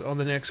corners on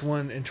the next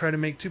one and try to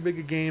make too big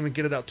a game and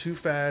get it out too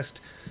fast,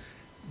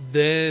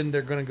 then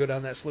they're going to go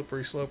down that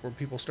slippery slope where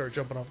people start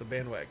jumping off the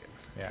bandwagon.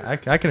 Yeah,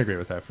 I can agree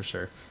with that for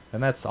sure.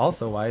 And that's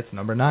also why it's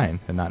number 9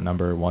 and not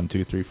number 1,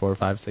 2, 3, 4,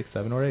 5, 6,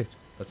 7, or 8.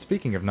 But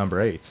speaking of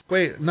number 8.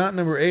 Wait, not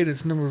number 8,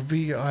 it's number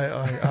VIII.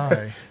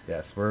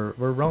 Yes, we're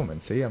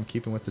Roman. See, I'm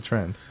keeping with the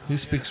trend. He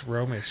speaks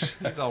Romish.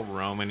 He's all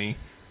Romany.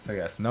 So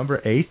yes, number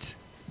 8,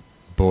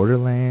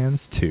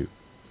 Borderlands 2.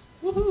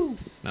 Woohoo!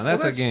 Now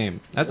that's a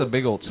game. That's a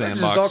big old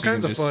sandbox. That's all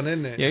kinds of fun,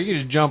 isn't it? Yeah, you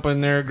can just jump in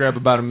there, grab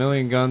about 1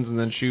 million guns, and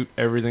then shoot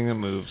everything that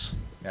moves.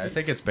 Yeah, I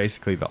think it's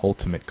basically the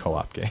ultimate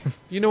co-op game.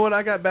 You know what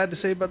I got bad to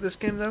say about this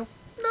game, though?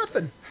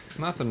 Nothing.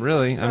 Nothing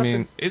really. Nothing. I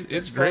mean,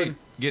 it's great. Fun.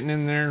 Getting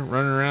in there,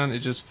 running around,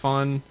 it's just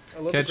fun.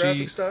 I love catchy. the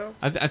graphic style.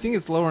 I think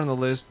it's lower on the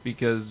list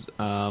because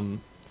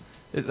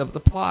the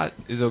plot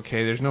is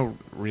okay. There's no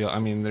real. I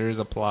mean, there is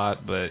a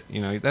plot, but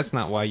that's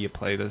not why you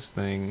play this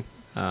thing.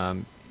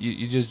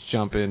 You just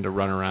jump in to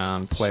run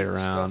around, play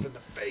around, in the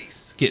face.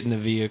 Get in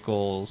the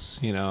vehicles.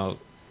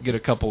 Get a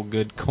couple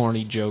good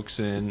corny jokes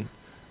in.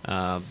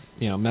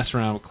 Mess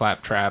around with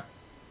Claptrap.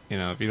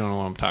 If you don't know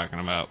what I'm talking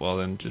about, well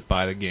then just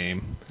buy the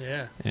game.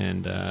 Yeah.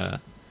 And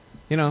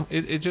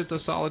it's just a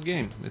solid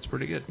game. It's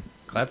pretty good.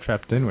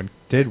 Claptrap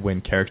did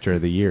win Character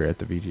of the Year at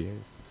the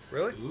VGAs.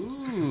 Really?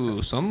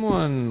 Ooh,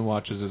 someone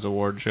watches his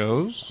award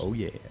shows. Oh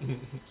yeah.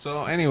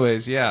 So,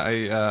 anyways, yeah,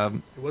 It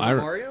wasn't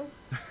Mario?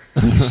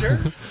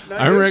 Sure.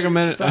 I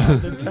recommend it.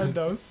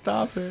 Nintendo,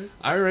 stop it.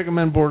 I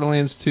recommend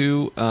Borderlands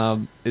 2.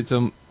 It's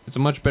a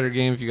much better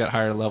game if you got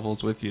higher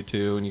levels with you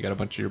too, and you got a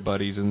bunch of your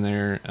buddies in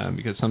there.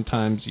 Because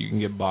sometimes you can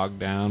get bogged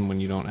down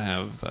when you don't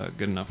have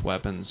good enough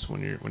weapons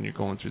when you're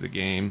going through the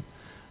game.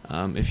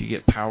 If you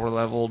get power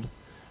leveled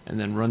and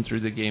then run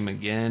through the game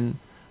again,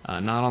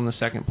 not on the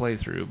second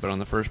playthrough, but on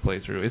the first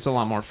playthrough, it's a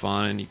lot more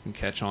fun and you can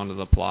catch on to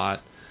the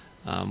plot.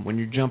 When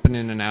you're jumping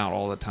in and out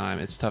all the time,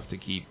 it's tough to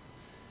keep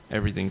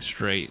everything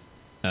straight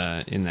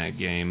in that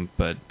game.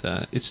 But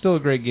it's still a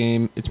great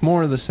game. It's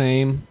more of the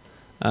same.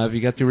 If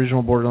you got the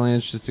original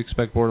Borderlands, just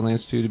expect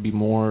Borderlands 2 to be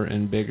more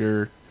and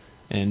bigger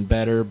and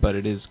better, but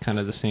it is kind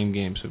of the same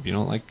game. So if you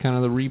don't like kind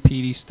of the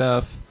repeaty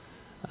stuff,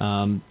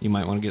 you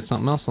might want to get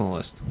something else on the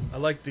list. I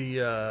like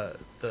the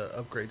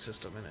upgrade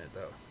system in it,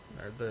 though,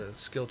 or the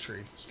skill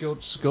tree.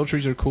 Skill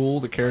trees are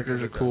cool. The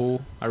characters are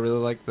cool. I really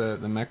like the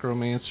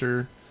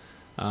Necromancer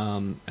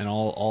and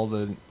all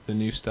the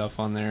new stuff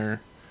on there,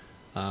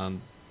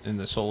 and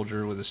the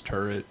soldier with his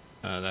turret.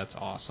 That's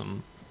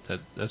awesome.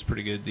 That's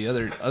pretty good. The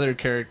other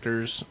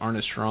characters aren't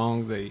as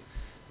strong. The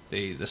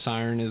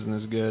Siren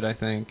isn't as good, I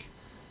think,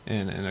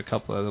 and a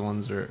couple other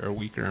ones are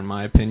weaker in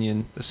my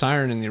opinion. The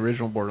Siren in the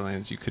original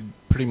Borderlands you could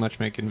pretty much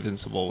make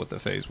invincible with the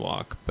phase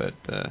walk, but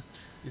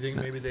you think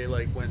maybe they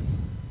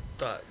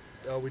thought,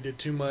 oh, we did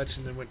too much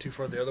and then went too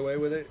far the other way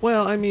with it?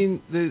 Well, I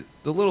mean the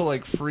little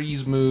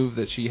freeze move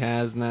that she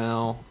has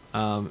now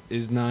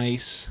is nice.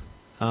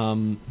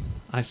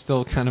 I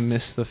still kind of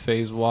miss the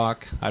phase walk.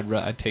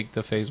 I'd take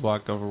the phase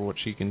walk over what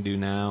she can do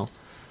now.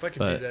 If I could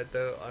do that,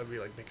 though, I'd be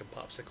making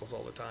popsicles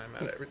all the time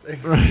out of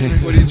everything.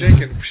 Right. What are you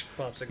drinking?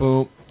 Popsicles.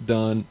 Boom,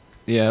 done.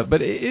 Yeah,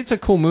 but it's a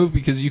cool move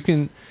because you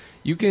can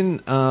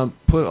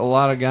put a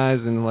lot of guys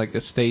in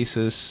a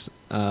stasis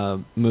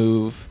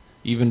move,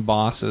 even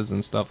bosses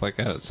and stuff like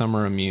that. Some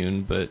are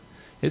immune, but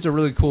it's a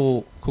really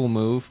cool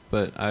move.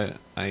 But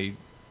I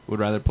would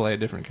rather play a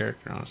different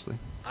character, honestly.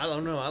 I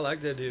don't know. I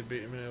like that dude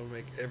being able to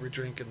make every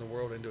drink in the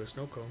world into a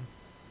snow cone.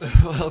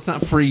 Well, it's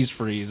not freeze.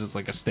 It's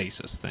like a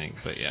stasis thing,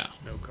 but yeah.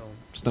 Snow cone.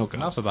 Snow cone.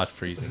 Enough about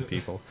freezing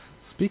people.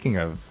 Speaking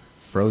of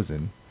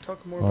Frozen.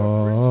 Talk more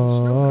about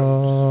freezing snow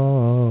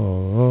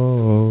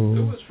cones.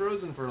 It was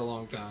Frozen for a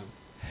long time.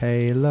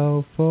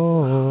 Halo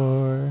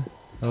 4.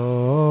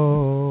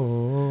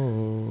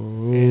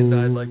 And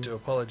I'd like to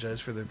apologize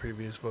for the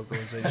previous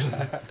vocalization.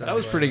 That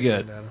was pretty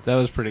good.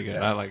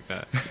 Yeah. I like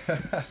that.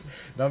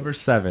 Number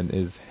 7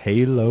 is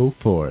Halo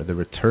 4, The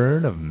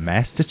Return of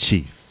Master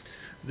Chief.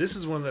 This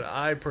is one that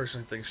I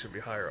personally think should be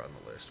higher on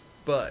the list,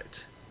 but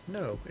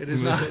no, it is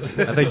not.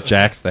 I think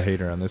Jack's the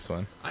hater on this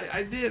one.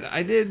 I did.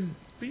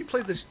 But you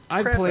played this.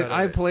 I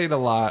played a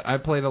lot. I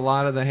played a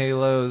lot of the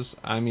Halos.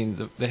 I mean,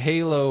 the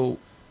Halo,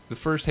 the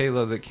first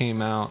Halo that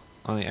came out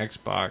on the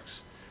Xbox,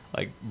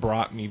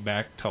 brought me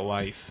back to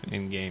life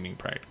in gaming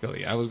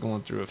practically. I was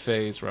going through a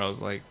phase where I was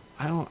like,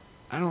 I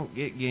don't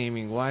get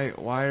gaming. Why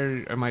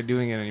am I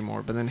doing it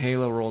anymore? But then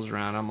Halo rolls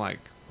around. I'm like,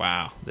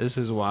 wow, this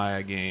is why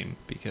I game,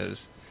 because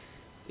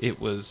it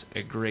was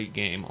a great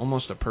game,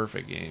 almost a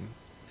perfect game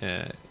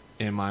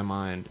in my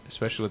mind,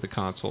 especially with the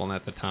console. And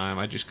at the time,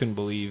 I just couldn't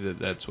believe that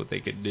that's what they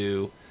could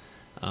do.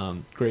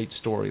 Great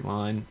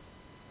storyline.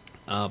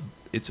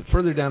 It's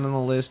further down on the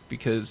list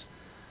because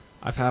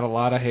I've had a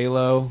lot of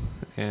Halo,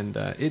 and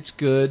it's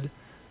good.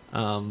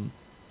 The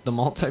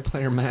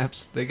multiplayer maps,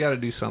 they got to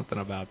do something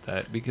about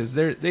that because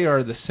they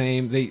are the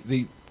same.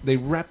 They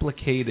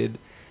replicated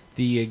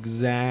the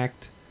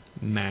exact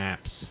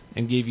maps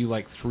and gave you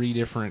 3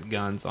 different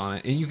guns on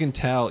it, and you can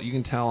tell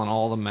on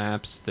all the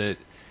maps that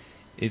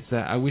it's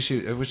that. I wish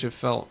it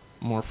felt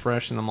more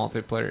fresh in the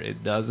multiplayer.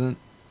 It doesn't.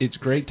 It's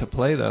great to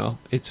play though.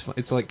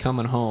 It's like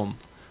coming home.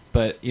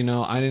 But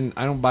I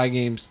don't buy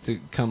games to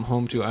come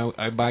home to.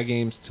 I buy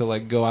games to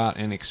go out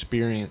and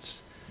experience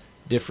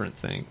different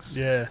things.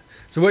 Yeah,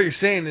 So what you're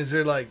saying is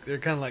they're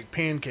kind of like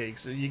pancakes.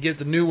 You get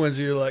the new ones,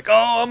 and you're like,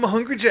 oh, I'm a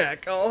Hungry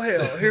Jack. Oh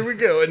hell, here we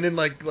go. And then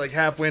like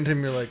halfway into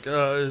them, you're like,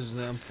 oh,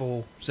 I'm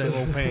full. Same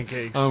old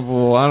pancakes. I'm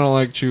full. I don't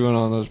like chewing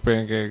on those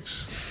pancakes.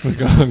 Like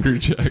a Hungry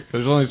Jack.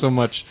 There's only so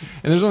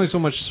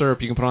much syrup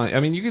you can put on. I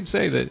mean, you could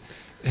say that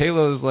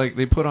Halo is like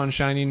they put on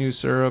shiny new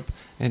syrup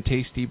and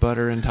tasty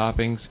butter and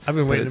toppings. I've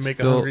been waiting to make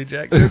a Hungry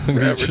Jack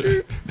forever,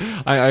 dude.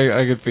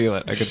 I could feel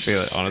it. I could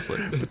feel it, honestly.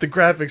 But the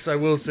graphics, I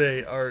will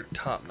say, are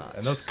top notch.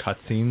 And those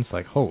cutscenes,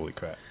 like, holy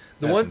crap.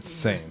 That's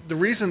insane. The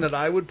reason that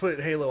I would put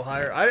Halo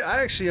higher,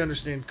 I actually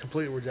understand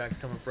completely where Jack's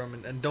coming from,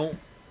 and don't.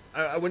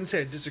 I wouldn't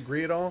say I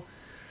disagree at all,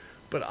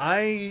 but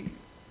I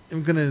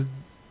am gonna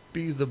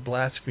be the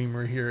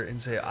blasphemer here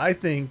and say I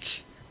think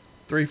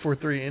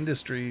 343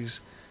 Industries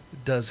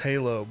does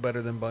Halo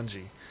better than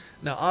Bungie.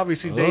 Now,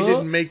 obviously, they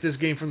didn't make this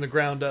game from the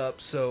ground up,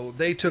 so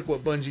they took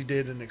what Bungie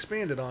did and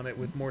expanded on it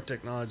with more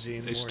technology.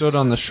 And they stood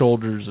on the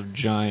shoulders of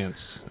giants,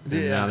 and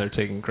yeah. Now they're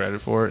taking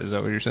credit for it. Is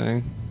that what you're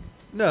saying?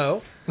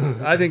 No.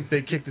 I think they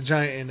kicked the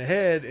giant in the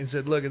head and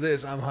said, look at this,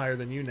 I'm higher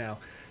than you now.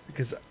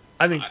 Because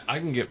I think... I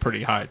can get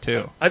pretty high,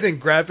 too. I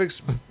think graphics,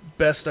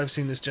 best I've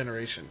seen this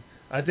generation.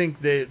 I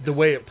think the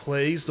way it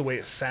plays, the way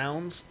it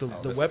sounds, the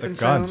weapon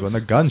guns. sounds. When the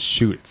guns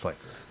shoot, it's like...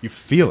 You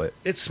feel it.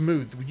 It's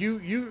smooth.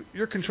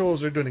 Your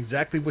controls are doing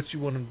exactly what you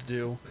want them to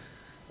do.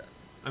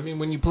 I mean,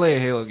 when you play a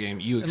Halo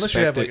game, you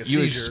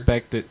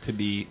expect it to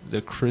be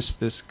the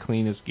crispest,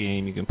 cleanest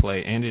game you can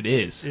play, and it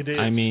is. It is.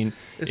 I mean,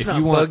 it's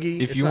not buggy.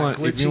 If you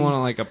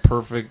want like a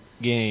perfect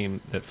game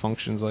that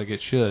functions like it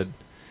should,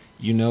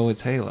 you know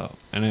it's Halo.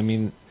 And I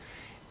mean,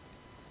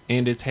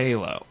 and it's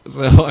Halo.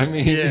 So I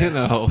mean,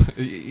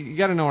 you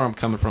got to know where I'm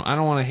coming from. I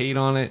don't want to hate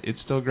on it. It's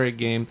still a great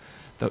game.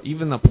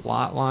 Even the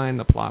plot line,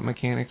 the plot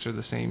mechanics are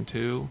the same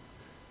too.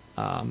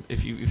 If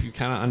you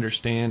kind of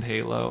understand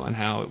Halo and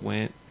how it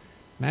went,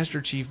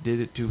 Master Chief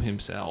did it to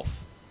himself.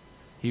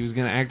 He was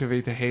going to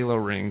activate the Halo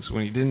rings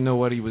when he didn't know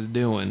what he was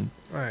doing.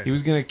 Right. He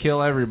was going to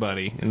kill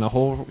everybody in the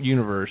whole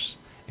universe.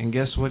 And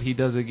guess what he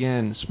does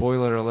again?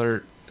 Spoiler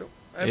alert.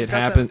 It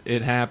happens. I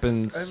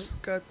haven't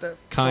got that.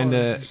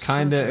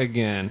 Kinda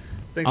again.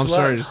 Thanks I'm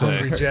sorry to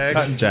Hungry say. Jack.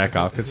 Cutting Jack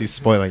off because he's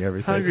spoiling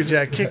everything. Hungry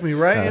Jack kicked me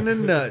right in the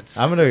nuts.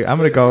 I'm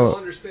gonna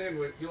go.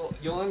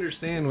 You'll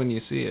understand when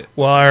you see it.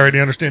 Well, I already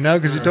understand now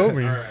because you told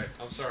me. All right.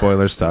 I'm sorry.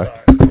 Spoiler stuff.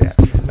 Yeah.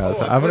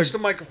 I'm gonna the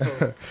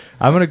microphone.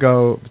 I'm gonna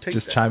go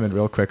chime in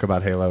real quick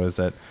about Halo. Is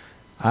that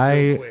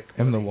I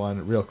am the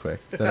one real quick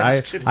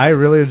that I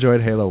really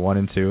enjoyed Halo 1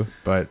 and 2,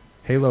 but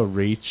Halo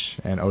Reach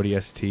and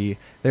ODST,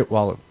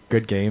 while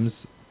good games,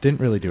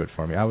 didn't really do it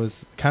for me. I was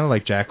kind of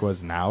like Jack was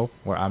now,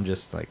 where I'm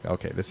just like,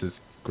 okay, this is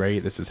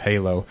great, this is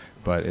Halo,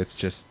 but it's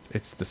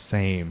the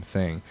same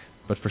thing.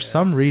 But for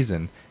some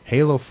reason,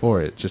 Halo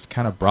 4, it just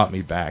kind of brought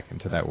me back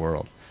into that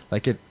world.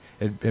 Like it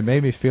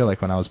made me feel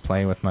like when I was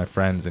playing with my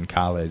friends in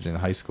college and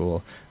high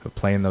school,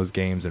 playing those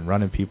games and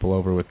running people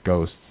over with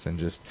ghosts and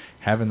just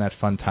having that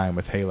fun time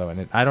with Halo.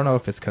 And I don't know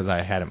if it's because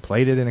I hadn't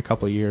played it in a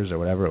couple of years or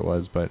whatever it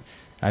was, but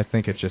I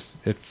think it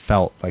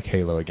felt like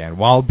Halo again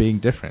while being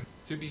different.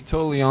 To be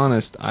totally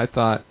honest, I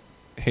thought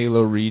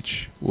Halo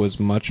Reach was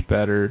much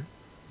better,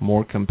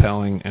 more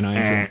compelling, and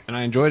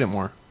I enjoyed it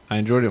more. I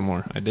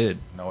did.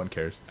 No one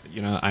cares.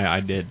 I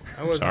did.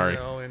 I wasn't sorry.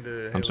 all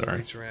into Halo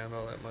Reach around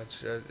all that much.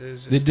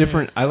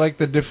 I like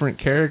the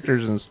different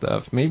characters and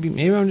stuff. Maybe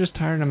I'm just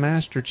tired of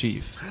Master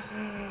Chief.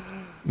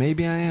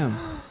 Maybe I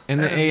am. And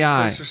the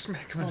AI.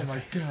 Oh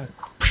my god.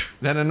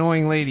 That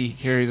annoying lady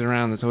carries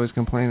around that's always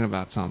complaining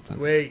about something.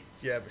 Wait,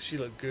 yeah, but she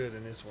looked good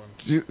in this one.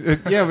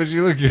 Yeah, but she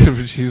looked good,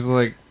 but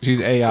she's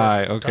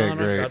AI. Okay, Cortana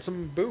great. got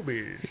some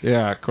boobies.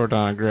 Yeah,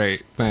 Cortana,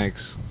 great. Thanks.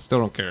 Still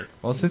don't care.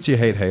 Well, since you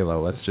hate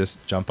Halo, let's just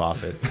jump off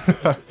it.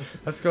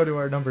 Let's go to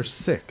our number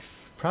 6.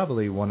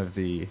 Probably one of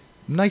the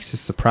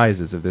nicest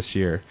surprises of this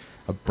year.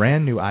 A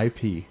brand new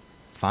IP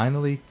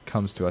finally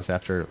comes to us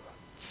after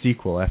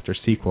sequel after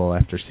sequel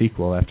after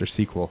sequel after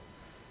sequel.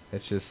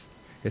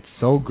 It's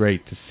so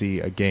great to see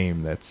a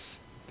game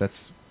that's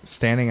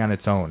standing on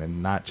its own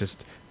and not just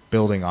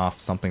building off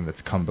something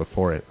that's come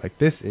before it. Like,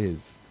 this is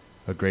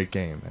a great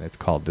game, and it's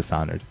called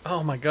Dishonored.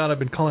 Oh my god, I've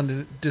been calling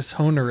it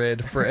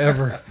Dishonored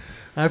forever.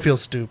 I feel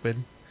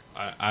stupid.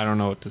 I don't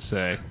know what to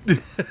say.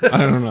 I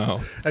don't know.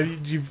 Have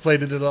you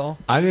played it at all?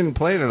 I didn't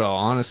play it at all,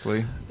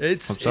 honestly.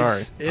 I'm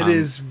sorry. It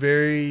is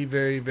very,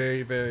 very,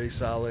 very, very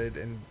solid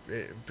and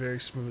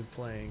very smooth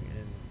playing.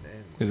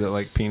 And is it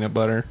like peanut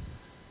butter?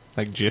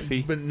 Like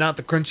Jiffy? But not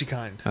the crunchy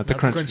kind. Not the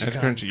crunchy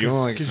kind. You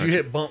don't like because you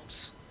hit bumps.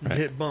 You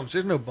hit bumps.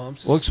 There's no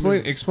bumps. Well,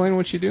 explain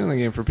what you do in the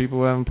game for people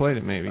who haven't played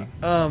it, maybe.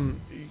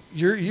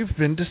 You've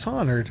been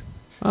dishonored.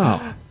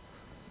 Oh.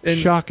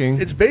 And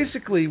shocking. It's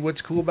basically, what's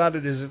cool about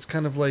it is it's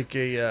kind of like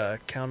a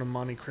Count of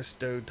Monte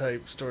Cristo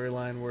type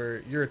storyline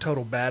where you're a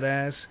total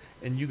badass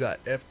and you got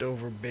effed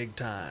over big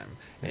time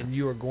and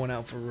you are going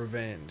out for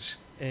revenge.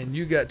 And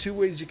you got two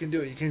ways you can do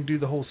it. You can do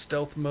the whole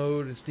stealth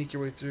mode and sneak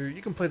your way through.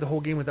 You can play the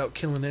whole game without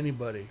killing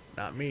anybody.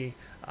 Not me.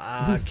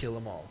 I kill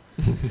them all.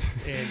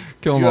 And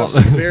kill them all.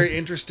 Some very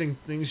interesting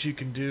things you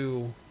can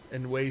do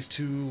and ways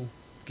to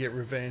get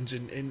revenge.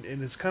 And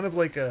it's kind of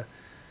like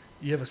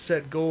you have a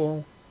set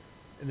goal,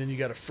 and then you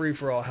got a free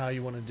for all how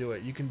you want to do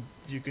it. You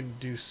can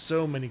do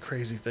so many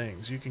crazy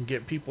things. You can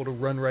get people to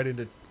run right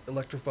into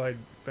electrified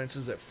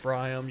fences that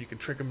fry them. You can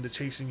trick them to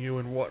chasing you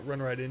and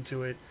run right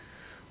into it,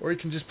 or you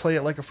can just play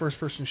it like a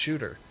first-person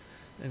shooter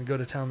and go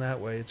to town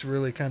that way. It's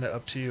really kind of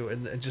up to you.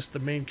 And just the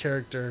main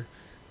character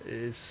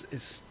is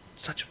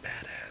such a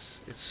badass.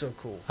 It's so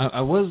cool.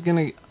 I was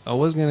gonna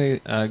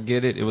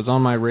get it. It was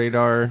on my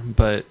radar,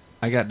 but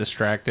I got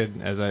distracted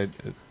as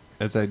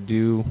I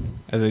do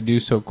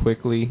so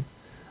quickly.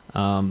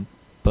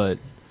 But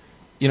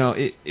you know,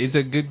 it's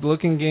a good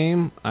looking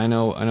game. I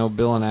know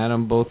Bill and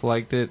Adam both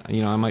liked it.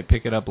 You know, I might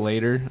pick it up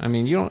later. I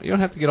mean, you don't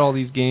have to get all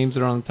these games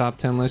that are on the top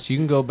 10 list. You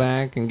can go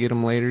back and get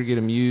them later, get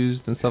them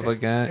used and stuff like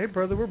that. Hey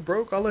brother, we're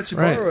broke. I'll let you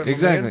borrow it.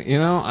 Exactly. Man. You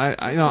know,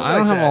 I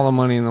don't have all the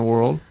money in the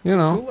world. You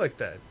know, cool like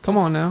that. Come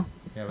on now.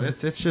 Yeah, but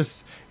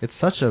it's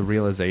such a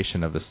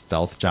realization of the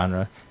stealth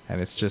genre,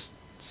 and it's just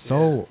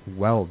so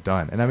well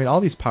done. And I mean,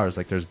 all these powers,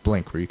 like there's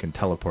Blink, where you can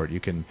teleport, you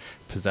can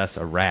possess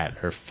a rat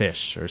or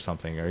fish or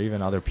something, or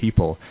even other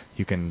people.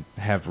 You can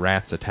have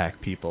rats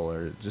attack people,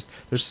 or just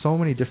there's so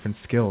many different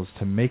skills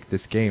to make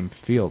this game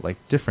feel like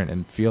different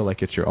and feel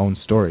like it's your own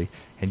story.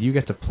 And you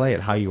get to play it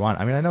how you want.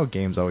 I mean, I know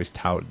games always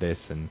tout this,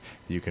 and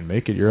you can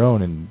make it your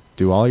own and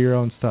do all your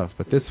own stuff,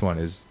 but this one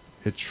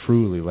it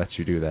truly lets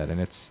you do that,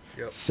 and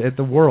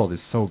the world is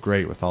so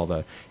great with all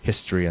the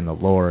history and the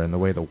lore and the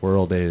way the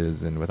world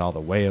is, and with all the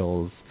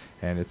whales,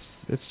 and it's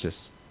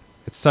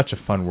such a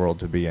fun world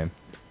to be in.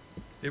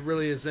 It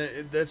really is.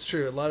 That's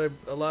true.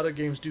 A lot of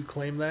games do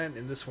claim that,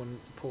 and this one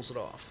pulls it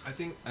off. I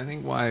think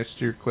why I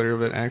steer clear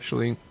of it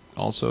actually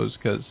also is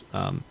because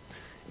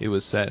it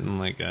was set in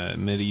like a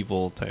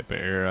medieval type of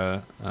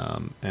era,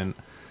 and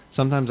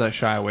sometimes I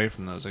shy away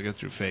from those. I go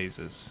through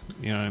phases.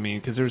 You know what I mean?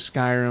 Because there was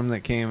Skyrim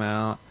that came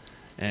out.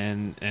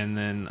 And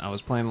then I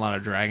was playing a lot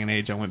of Dragon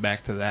Age. I went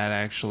back to that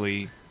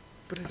actually,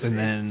 but it's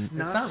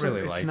not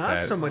really like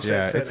that. So much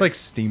it's like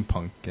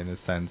steampunk in a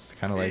sense,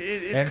 kind of like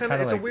it's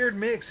like a weird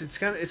mix.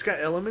 It's got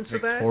elements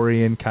of that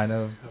Victorian kind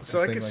of.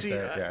 So I could see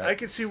I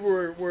could see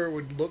where it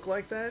would look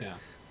like that. Yeah.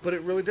 But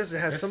it really does. It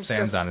has some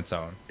stands stuff on its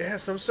own. It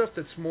has some stuff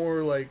that's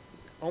more like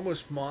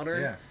almost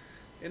modern,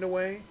 in a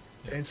way,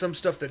 and some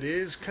stuff that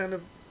is kind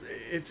of.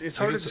 It's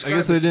hard to describe. I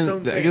guess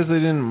they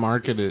didn't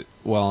market it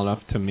well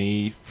enough for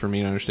me to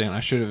understand.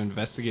 I should have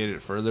investigated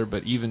it further,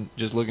 but even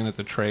just looking at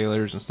the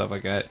trailers and stuff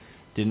like that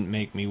didn't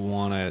make me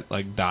want to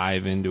like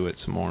dive into it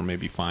some more and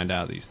maybe find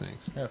out these things.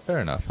 Yeah, fair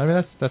enough. I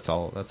mean that's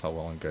all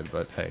well and good,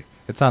 but hey,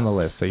 it's on the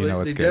list, so you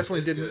know it's good. They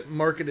definitely didn't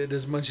market it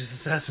as much as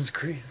Assassin's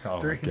Creed 3.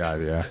 Oh my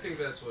God, yeah. I think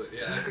that's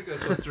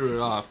what threw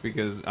it off,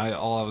 because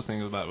all I was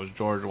thinking about was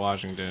George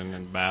Washington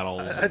and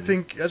battles. I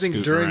think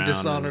during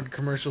Dishonored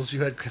commercials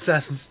you had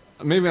Assassin's.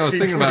 Maybe I was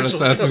thinking about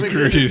Assassin's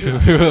Creed.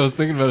 I was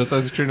thinking about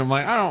Assassin's Creed. I'm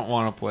like, I don't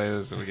want to play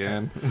this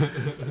again.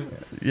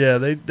 Yeah,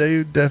 they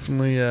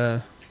definitely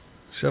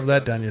shove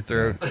that down your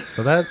throat.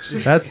 So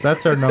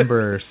that's our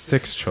number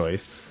 6 choice,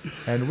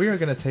 and we are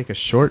going to take a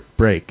short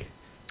break.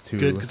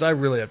 Good, because I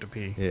really have to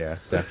pee. Yeah,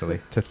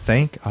 definitely. To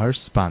thank our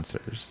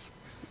sponsors.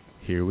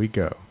 Here we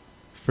go.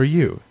 For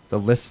you, the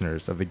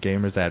listeners of the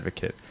Gamer's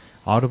Advocate,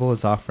 Audible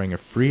is offering a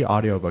free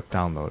audiobook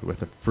download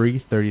with a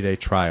free 30-day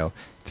trial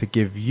to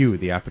give you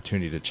the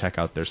opportunity to check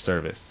out their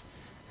service.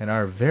 And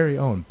our very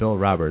own Bill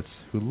Roberts,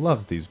 who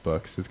loves these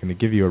books, is going to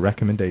give you a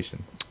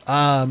recommendation.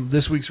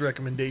 This week's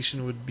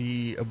recommendation would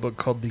be a book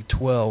called The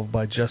 12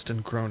 by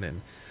Justin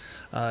Cronin.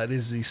 It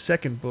is the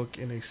second book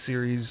in a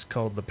series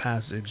called The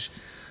Passage.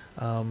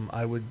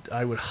 I would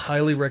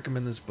highly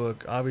recommend this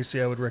book.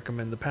 Obviously, I would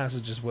recommend The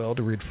Passage as well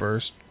to read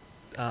first.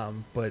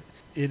 But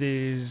it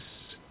is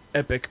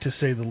epic, to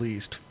say the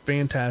least.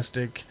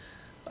 Fantastic.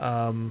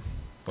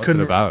 What's it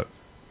about?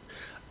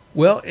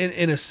 Well,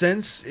 in a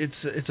sense,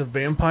 it's a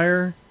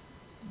vampire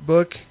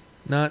book,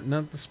 not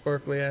the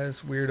sparkly ass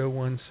weirdo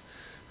ones.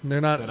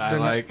 They're not.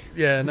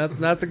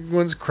 Not the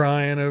ones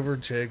crying over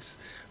chicks.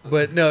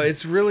 But no,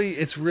 it's really,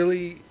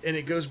 and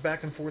it goes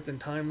back and forth in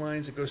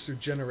timelines. It goes through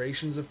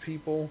generations of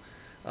people.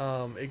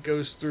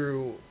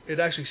 It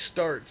actually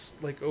starts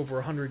like over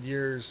 100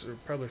 years, or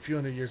probably a few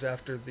hundred years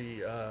after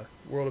the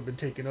world had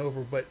been taken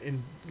over. But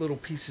in little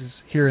pieces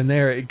here and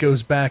there, it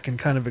goes back and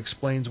kind of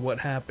explains what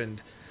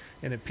happened.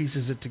 And it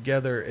pieces it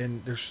together,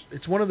 and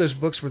it's one of those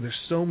books where there's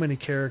so many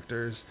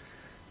characters,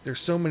 there's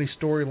so many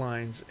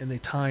storylines, and they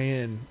tie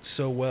in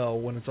so well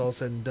when it's all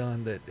said and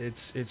done that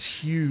it's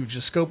huge.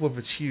 The scope of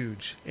it's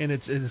huge, and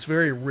it's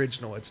very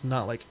original. It's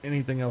not like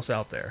anything else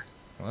out there.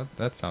 Well,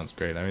 that sounds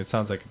great. I mean, it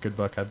sounds like a good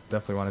book. I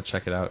definitely want to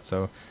check it out.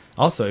 So,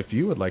 also, if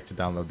you would like to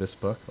download this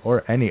book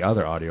or any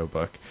other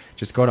audiobook,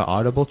 just go to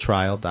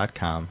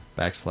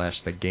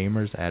audibletrial.com/The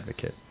Gamer's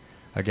Advocate.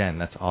 Again,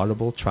 that's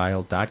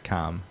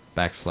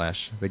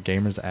audibletrial.com/The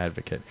Gamer's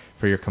Advocate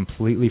for your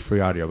completely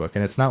free audiobook.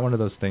 And it's not one of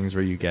those things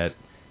where you get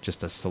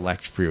just a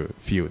select few.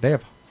 They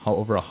have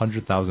over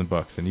 100,000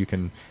 books, and you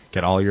can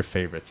get all your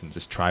favorites and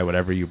just try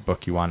whatever book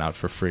you want out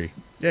for free.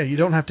 Yeah, you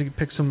don't have to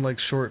pick some like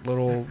short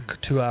little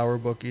 2-hour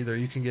book either.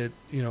 You can get,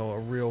 a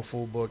real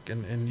full book,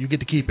 and you get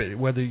to keep it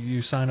whether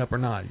you sign up or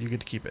not. You get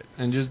to keep it.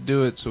 And just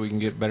do it so we can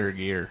get better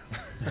gear,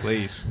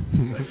 please.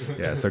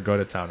 Yeah, so go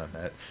to town on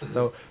that.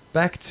 So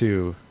back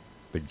to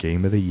the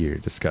Game of the Year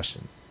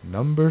discussion.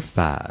 Number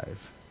 5.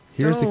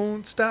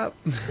 Don't stop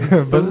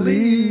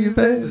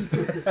believing.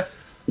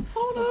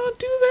 Hold on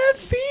to that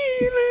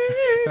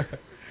feeling.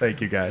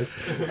 Thank you, guys.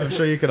 I'm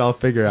sure you can all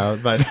figure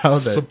out by now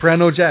that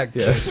Soprano Jack.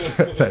 Yes,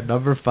 that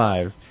number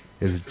 5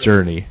 is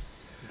Journey.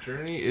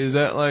 Journey, is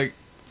that like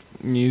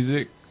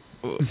music?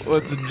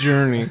 What's a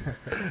journey?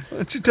 Why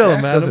don't you tell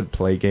him, Adam? Doesn't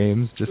play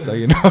games, just so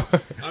you know.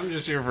 I'm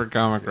just here for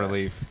comic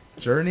relief.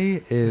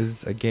 Journey is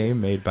a game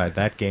made by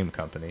That Game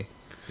Company.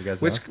 You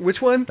guys know? Which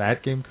one?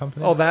 That Game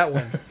Company. Oh, that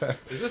one.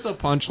 Is this a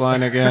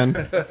punchline again?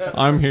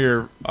 I'm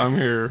here.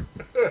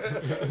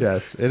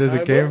 Yes, it is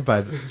a game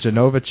by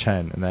Genova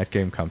Chen and That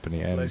Game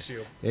Company, and Bless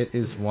you. it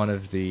is one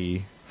of the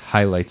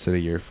highlights of the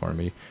year for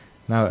me.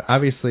 Now,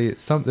 obviously,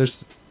 there's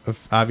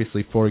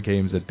obviously 4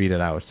 games that beat it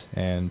out,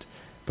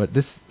 but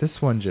this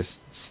one just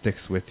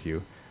sticks with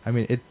you. I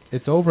mean,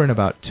 it's over in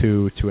about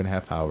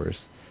 2.5 hours,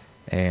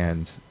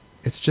 and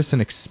it's just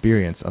an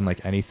experience unlike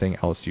anything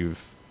else you've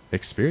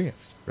experienced,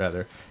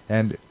 rather.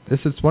 And this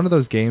is one of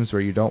those games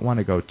where you don't want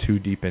to go too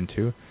deep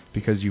into,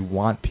 because you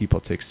want people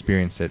to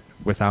experience it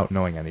without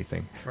knowing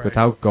anything,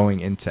 without going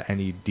into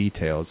any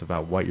details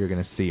about what you're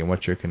going to see and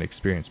what you're going to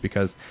experience,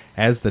 because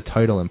as the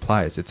title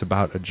implies, it's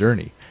about a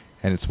journey,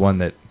 and it's one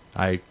that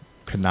I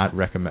could not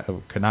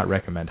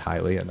recommend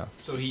highly enough.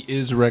 So he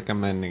is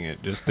recommending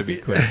it, just to be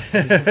clear.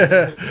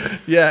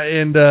 Yeah,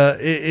 and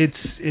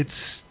it's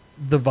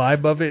the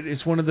vibe of it.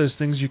 It's one of those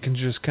things you can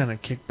just kind of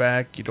kick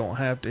back. You don't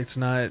have to. It's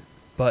not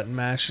button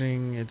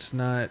mashing. It's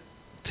not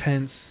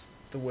tense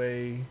the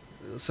way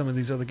some of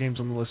these other games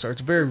on the list are.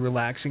 It's a very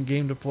relaxing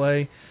game to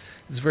play.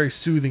 It's a very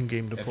soothing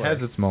game to play. It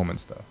has its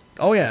moments, though.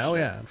 Oh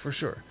yeah, for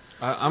sure.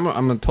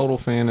 I'm a total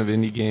fan of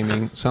indie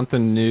gaming.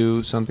 Something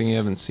new, something you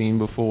haven't seen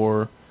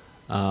before.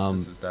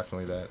 This is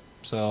definitely that.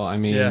 So I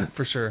mean, yeah,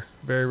 for sure.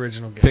 Very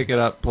original game. Pick it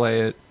up,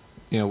 play it.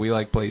 We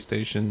like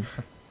PlayStation.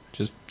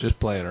 Just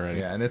play it already.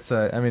 Yeah, and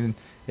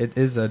it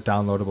is a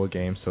downloadable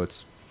game, so it's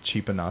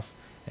cheap enough.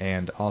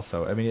 And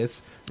also, it's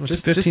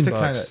just $15. Just to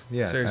kinda,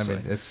 yeah,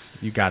 seriously.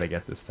 you got to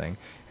get this thing.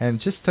 And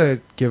just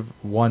to give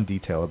one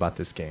detail about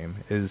this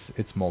game is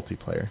its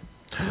multiplayer.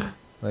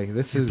 Like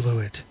this you blew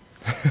it.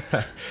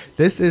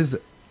 This is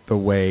the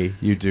way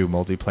you do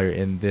multiplayer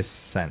in this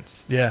sense.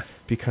 Yeah.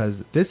 Because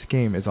this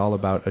game is all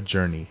about a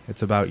journey.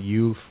 It's about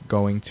you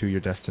going to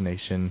your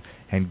destination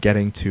and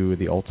getting to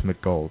the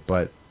ultimate goal.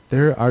 But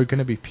there are going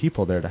to be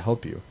people there to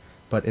help you.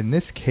 But in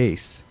this case,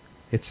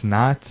 it's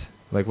not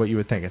like what you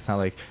would think. It's not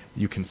like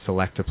you can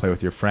select to play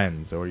with your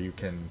friends, or you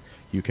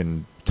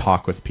can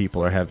talk with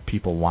people, or have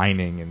people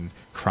whining and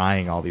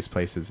crying all these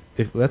places.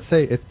 Let's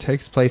say it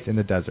takes place in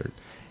the desert,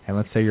 and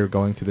let's say you're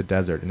going through the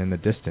desert, and in the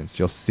distance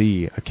you'll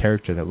see a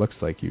character that looks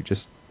like you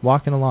just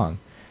walking along,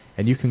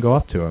 and you can go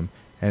up to him,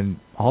 and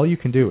all you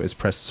can do is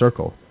press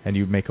circle, and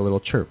you make a little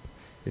chirp.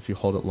 If you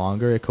hold it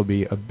longer, it could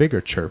be a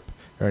bigger chirp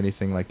or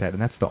anything like that,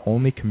 and that's the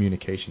only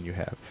communication you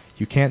have.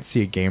 You can't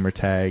see a gamer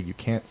tag, you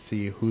can't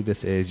see who this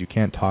is, you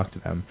can't talk to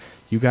them.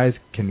 You guys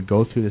can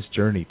go through this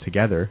journey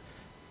together,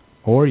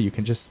 or you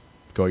can just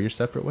go your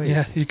separate ways.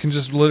 Yeah, you can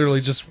just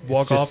literally just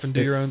walk off and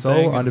do your own thing.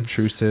 It's so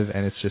unobtrusive,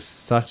 and it's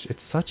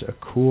such a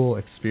cool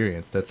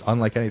experience that's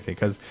unlike anything,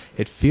 because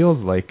it feels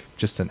like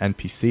just an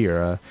NPC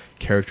or a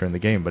character in the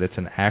game, but it's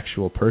an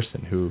actual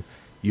person who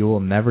you will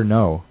never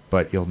know,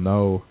 but you'll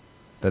know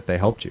that they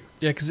helped you.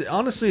 Yeah, because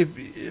honestly,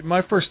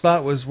 my first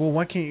thought was, well,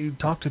 why can't you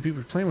talk to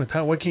people you're playing with?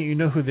 Why can't you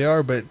know who they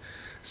are? But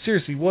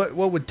seriously, what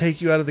would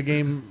take you out of the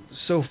game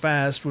so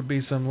fast would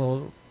be some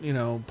little,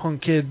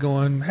 punk kid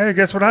going, hey,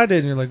 guess what I did?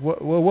 And you're like, what?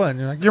 And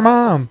you're like, your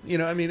mom.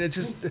 It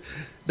just,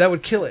 that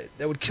would kill it.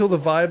 That would kill the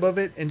vibe of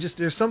it. And just,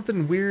 there's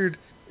something weird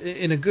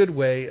in a good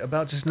way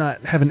about just not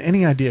having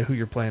any idea who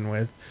you're playing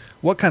with,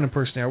 what kind of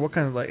person they are, what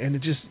kind of, and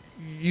it just,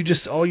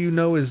 all you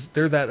know is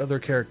they're that other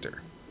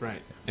character.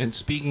 Right. And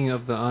speaking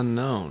of the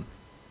unknown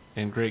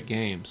and great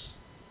games,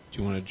 do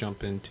you want to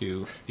jump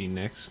into the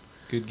next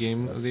good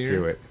game of the year?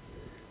 Do it.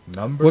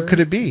 Number. What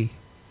could it be?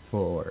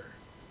 4.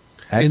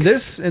 In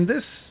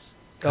this.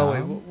 Oh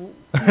wait.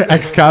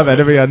 XCOM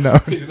Enemy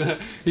Unknown.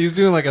 He's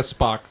doing like a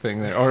Spock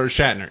thing there, or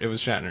Shatner. It was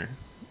Shatner.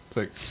 It's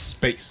like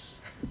space,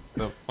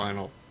 the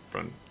final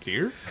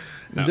frontier.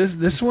 No.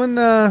 This one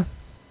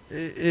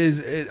is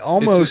it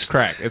almost it's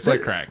crack. It's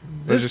like crack.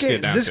 Let's just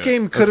get down to it. This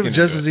game could have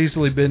just as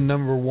easily been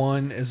number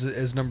 1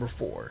 as number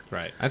 4.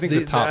 Right. I think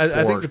the top 4.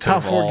 I think the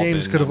top 4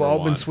 games could have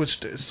all been one.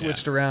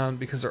 switched around,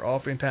 because they're all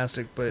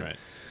fantastic. But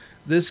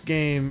this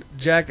game,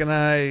 Jack and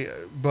I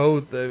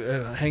both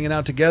hanging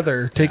out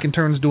together, taking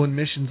turns doing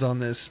missions on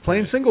this,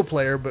 playing single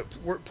player, but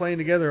we're playing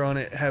together on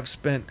it. Have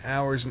spent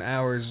hours and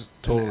hours,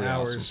 totally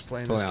hours awesome.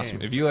 playing totally this awesome.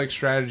 game. If you like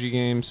strategy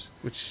games,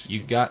 which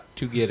you got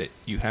to get it.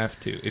 You have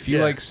to. If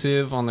you like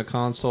Civ on the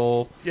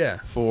console,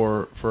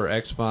 for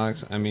Xbox,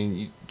 I mean,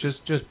 you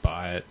just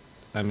buy it.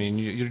 I mean,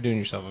 you're doing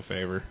yourself a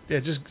favor. Yeah,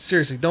 just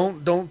seriously,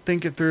 don't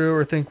think it through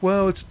or think,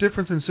 well, it's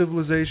different than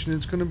Civilization.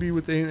 It's going to be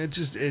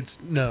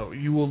no.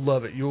 You will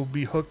love it. You'll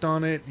be hooked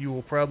on it. You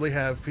will probably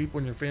have people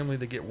in your family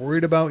that get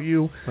worried about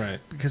you, right?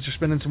 Because you're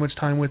spending so much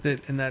time with it,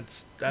 and that's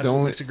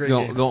what makes a great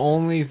game. The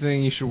only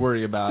thing you should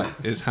worry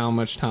about is how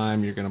much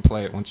time you're going to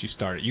play it once you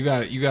start it. You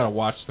got to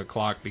watch the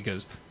clock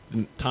because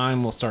the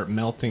time will start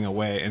melting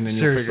away, and then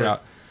you'll figure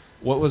out.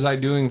 What was I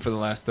doing for the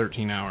last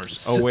 13 hours?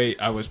 Oh, wait,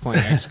 I was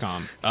playing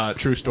XCOM.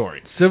 True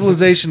story.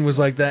 Civilization was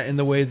like that in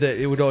the way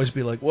that it would always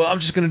be like, well,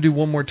 I'm just going to do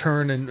one more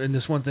turn and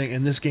this one thing,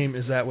 and this game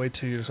is that way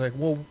too. It's like,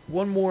 well,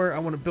 one more, I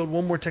want to build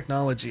one more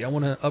technology. I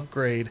want to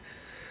upgrade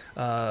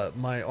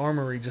my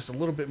armory just a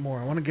little bit more.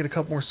 I want to get a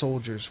couple more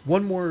soldiers.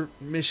 One more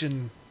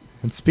mission.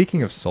 And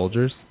speaking of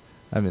soldiers,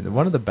 I mean,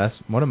 one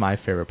of my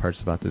favorite parts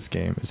about this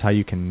game is how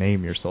you can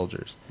name your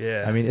soldiers.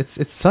 Yeah. I mean,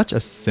 it's such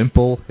a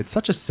simple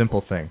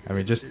thing. I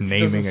mean, just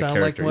naming a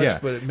character. Like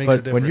much, but it makes a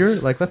difference. When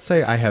you're like, let's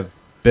say I have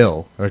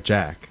Bill or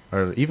Jack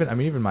or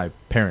even my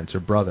parents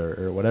or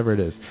brother or whatever it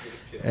is,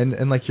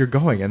 and like you're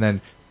going, and then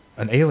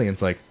an alien's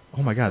like,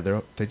 oh my God,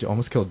 they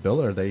almost killed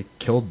Bill, or they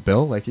killed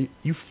Bill. Like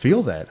you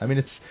feel that. I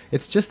mean,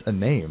 it's just a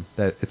name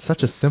that it's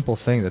such a simple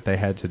thing that they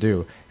had to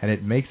do, and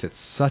it makes it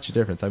such a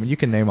difference. I mean, you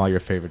can name all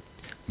your favorite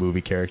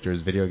movie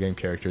characters, video game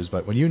characters,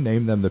 but when you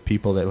name them the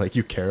people that like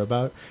you care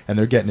about and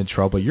they're getting in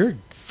trouble, you're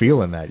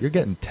feeling that. You're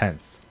getting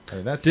tense. I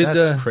mean, that's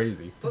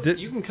crazy.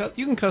 You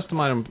can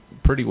customize them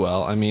pretty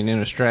well. I mean,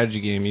 in a strategy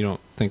game, you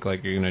don't think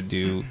like you're going to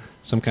do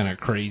some kind of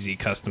crazy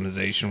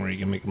customization where you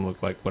can make them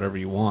look like whatever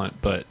you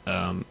want, but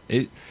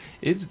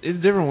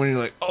it's different when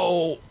you're like,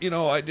 oh,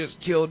 I just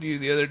killed you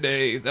the other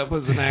day. That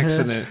was an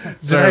accident.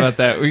 Sorry about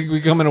that.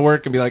 We come into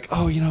work and be like,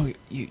 oh,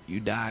 you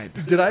died.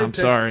 I'm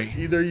sorry.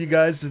 Either you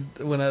guys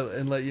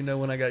and let you know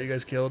when I got you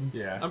guys killed?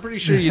 Yeah. I'm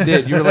pretty sure you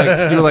did. You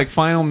were like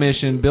final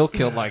mission. Bill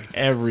killed like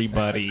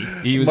everybody.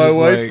 My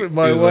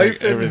wife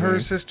and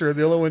her sister are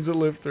the only ones that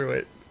lived through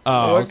it.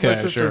 Oh, okay,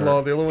 my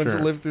sister-in-law, the only ones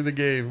that lived through the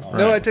game. Right.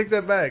 No, I take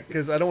that back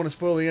because I don't want to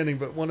spoil the ending,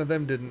 but one of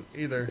them didn't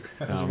either.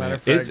 As a matter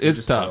of fact, it's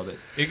tough.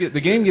 The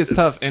game gets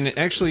tough, and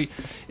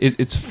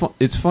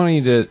it's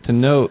funny to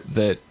note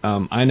that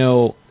I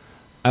know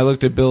I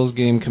looked at Bill's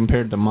game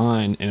compared to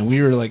mine, and we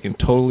were like in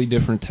totally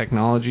different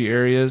technology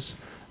areas,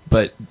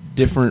 but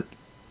different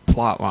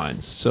plot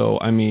lines. So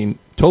I mean,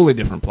 totally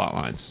different plot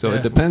lines. So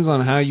it depends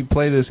on how you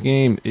play this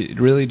game. It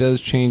really does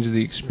change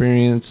the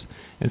experience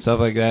and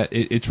stuff like that.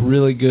 It's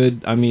really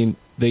good. I mean,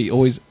 they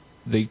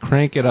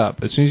crank it up.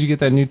 As soon as you get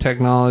that new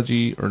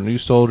technology or new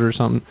soldier or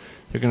something,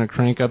 they're going to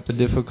crank up the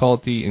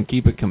difficulty and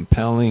keep it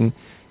compelling,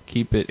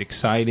 keep it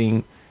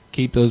exciting,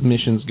 keep those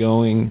missions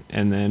going,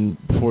 and then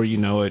before you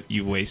know it,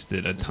 you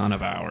wasted a ton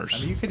of hours. I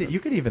mean, you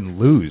could even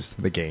lose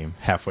the game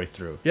halfway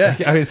through. Yeah.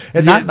 I mean,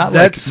 and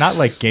not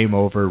like game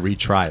over,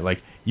 retry. Like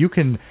you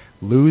can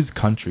lose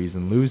countries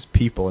and lose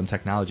people and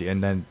technology,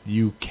 and then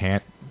you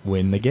can't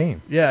win the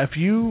game. Yeah, if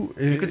you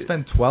could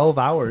spend 12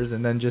 hours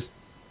and then just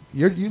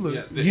you lose.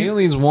 Yeah, the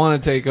aliens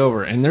want to take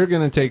over, and they're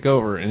going to take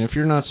over. And if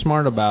you're not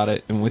smart about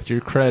it, and with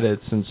your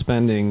credits and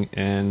spending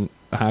and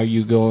how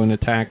you go and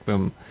attack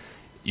them,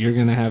 you're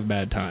going to have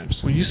bad times.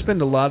 Well, you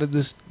spend a lot of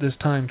this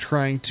time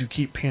trying to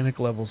keep panic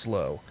levels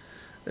low,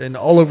 and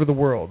all over the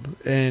world.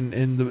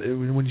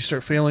 And when you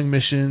start failing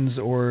missions,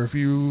 or if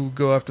you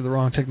go after the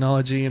wrong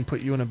technology and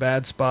put you in a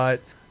bad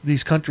spot,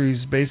 these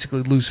countries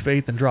basically lose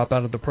faith and drop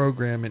out of the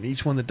program, and each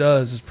one that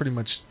does is pretty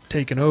much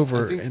taken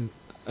over.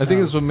 I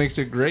think that's what makes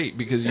it great,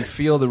 because you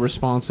feel the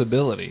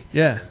responsibility.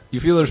 Yeah. You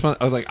feel the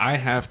responsibility. I was like,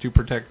 I have to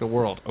protect the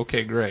world.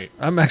 Okay, great.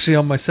 I'm actually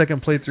on my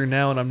second playthrough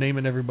now, and I'm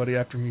naming everybody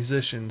after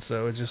musicians,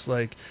 so it's just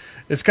like,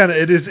 it's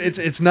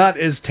not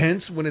as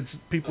tense when it's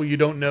people you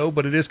don't know,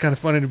 but it is kind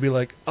of funny to be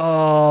like,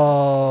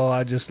 oh,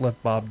 I just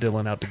left Bob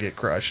Dylan out to get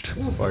crushed.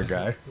 Poor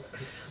guy.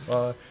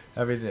 Well,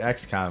 I mean,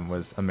 XCOM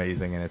was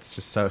amazing, and it's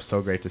just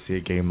so great to see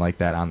a game like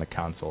that on the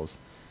consoles.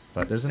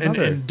 But there's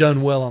another and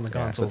done well on the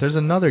consoles. But there's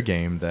another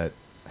game that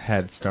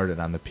had started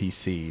on the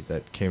PC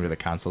that came to the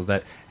consoles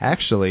that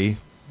actually,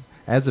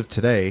 as of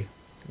today,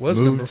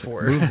 moved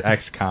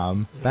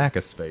XCOM back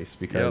a space,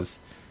 because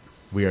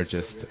we are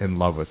just in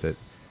love with it.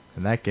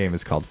 And that game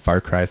is called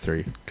Far Cry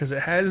 3. Because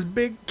it has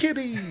big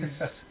kitties.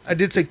 I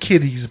did say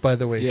kitties, by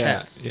the way. Yeah,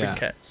 cats. yeah. Big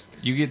cats.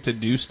 You get to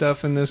do stuff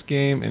in this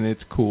game, and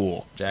it's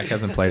cool. Jack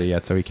hasn't played it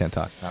yet, so he can't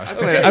talk. I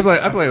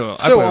play well.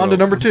 So on to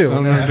number 2.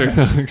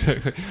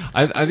 Exactly.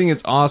 I think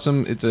it's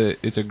awesome.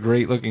 It's a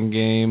great looking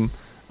game.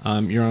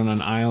 You're on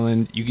an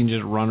island. You can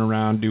just run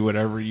around, do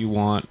whatever you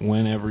want,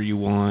 whenever you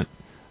want,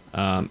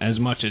 as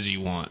much as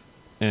you want,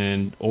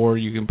 or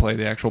you can play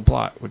the actual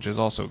plot, which is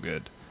also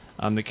good.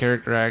 The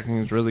character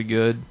acting is really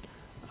good.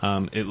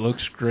 It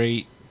looks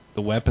great. The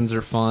The weapons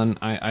are fun.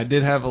 I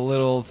did have a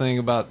little thing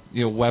about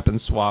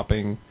weapon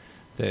swapping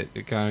that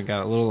it kind of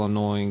got a little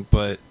annoying,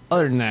 but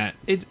other than that,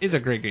 it's a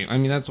great game. I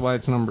mean, that's why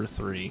it's number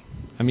 3.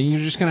 I mean,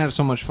 you're just gonna have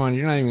so much fun.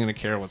 You're not even gonna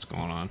care what's going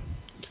on.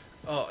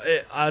 Oh,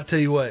 I'll tell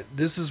you what.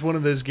 This is one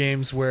of those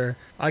games where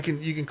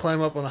you can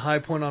climb up on a high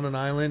point on an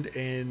island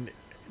and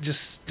just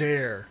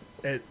stare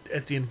at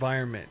the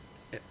environment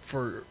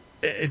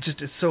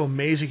it's so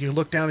amazing. You can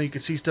look down and you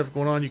can see stuff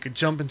going on. You could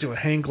jump into a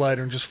hang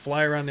glider and just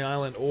fly around the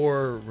island,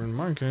 or in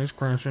my case,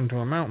 crash into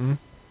a mountain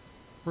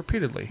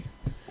repeatedly,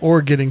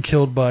 or getting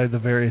killed by the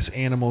various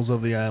animals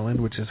of the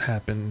island, which has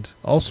happened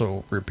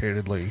also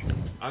repeatedly.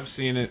 I've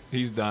seen it.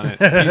 He's done it.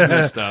 He's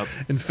messed up.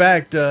 In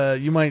fact,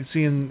 you might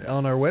see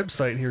on our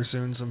website here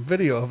soon some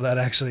video of that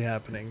actually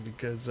happening,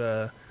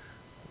 because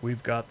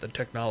we've got the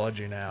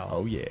technology now.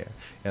 Oh yeah,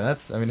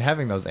 and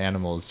having those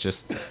animals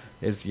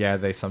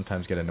they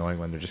sometimes get annoying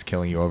when they're just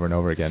killing you over and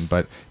over again,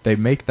 but they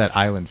make that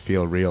island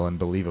feel real and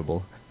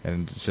believable,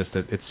 and it's just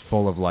that it's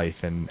full of life,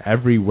 and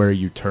everywhere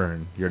you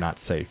turn, you're not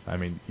safe. I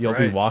mean, you'll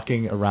be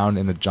walking around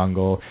in the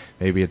jungle,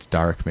 maybe it's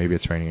dark, maybe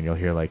it's raining, and you'll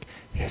hear like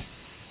hiss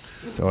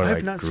or I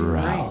have not seen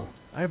rain.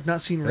 I have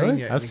not seen rain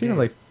yet. I've seen it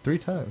like 3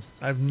 times.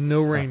 I have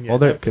no rain yet. Well,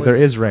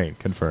 there is rain,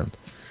 confirmed.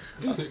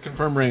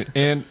 Confirmed rain.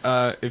 And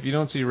if you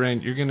don't see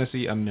rain, you're going to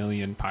see a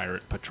million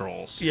pirate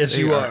patrols. Yes, they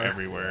you are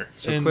everywhere.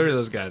 So clear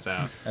those guys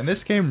out. And this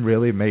game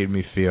really made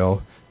me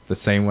feel the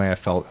same way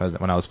I felt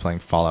when I was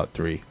playing Fallout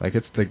 3. Like,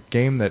 it's the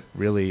game that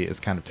really is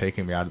kind of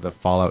taking me out of the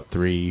Fallout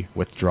 3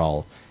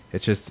 withdrawal.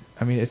 It's just,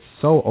 it's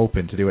so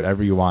open to do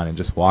whatever you want and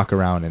just walk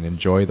around and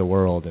enjoy the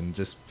world and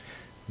just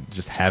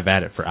have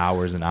at it for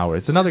hours and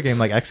hours. It's another game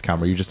like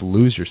XCOM where you just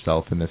lose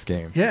yourself in this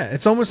game. Yeah,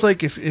 it's almost like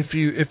if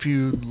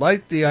you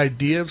like the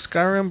idea of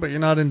Skyrim but you're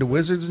not into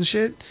wizards and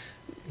shit,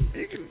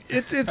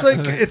 it's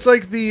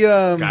like the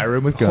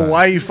Skyrim with guns.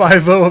 Hawaii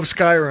 5-0 of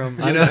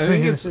Skyrim. I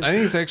think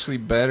it's actually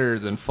better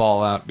than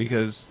Fallout,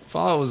 because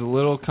Fallout was a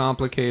little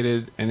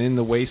complicated, and in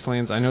the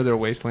wastelands, I know there are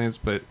wastelands,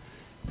 but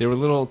they were a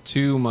little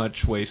too much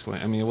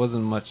wasteland. I mean, it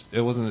wasn't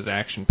as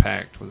action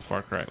packed with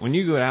Far Cry. When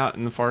you go out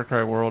in the Far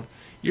Cry world,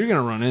 you're going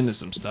to run into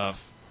some stuff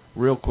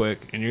real quick,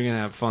 and you're going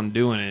to have fun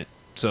doing it.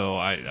 So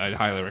I'd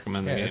highly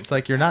recommend the game. It's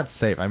like you're not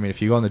safe. I mean, if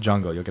you go in the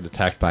jungle, you'll get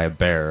attacked by a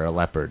bear or a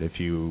leopard. If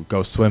you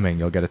go swimming,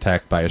 you'll get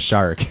attacked by a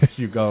shark. If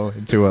you go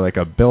into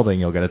a building,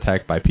 you'll get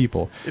attacked by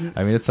people.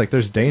 It's like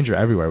there's danger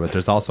everywhere, but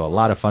there's also a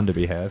lot of fun to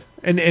be had.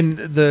 And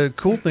the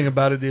cool thing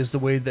about it is the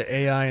way the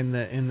AI and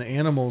the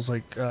animals,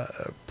 like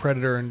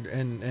predator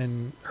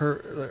and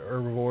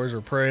herbivores or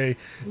prey,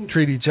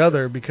 treat each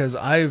other, because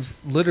I've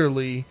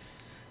literally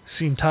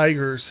seen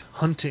tigers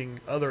hunting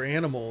other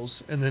animals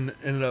and then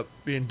ended up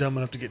being dumb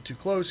enough to get too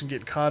close and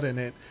get caught in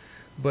it.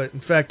 But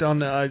in fact, on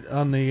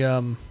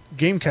the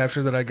game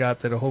capture that I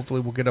got, that hopefully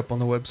will get up on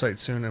the website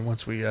soon, and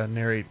once we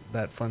narrate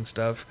that fun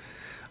stuff,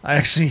 I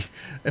actually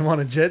am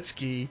on a jet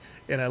ski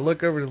and I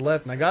look over to the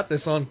left, and I got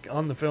this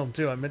on the film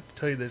too. I meant to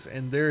tell you this,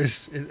 and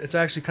it's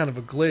actually kind of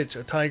a glitch.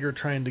 A tiger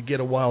trying to get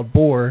a wild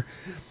boar.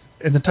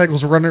 And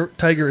the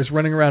tiger is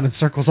running around in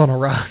circles on a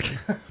rock.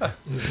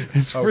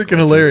 It's freaking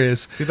hilarious.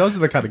 See, those are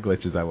the kind of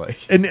glitches I like.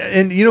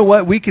 And you know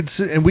what? We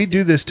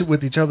do this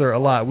with each other a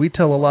lot. We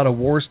tell a lot of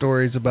war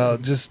stories about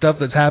just stuff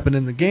that's happened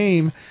in the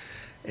game,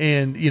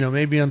 and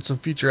maybe on some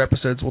future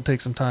episodes we'll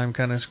take some time,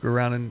 kind of screw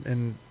around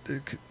and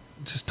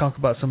just talk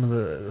about some of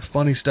the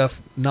funny stuff,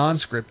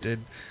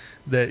 non-scripted,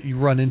 that you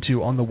run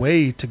into on the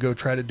way to go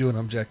try to do an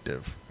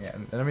objective. Yeah,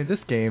 and this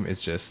game is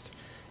just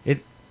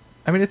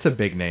it's a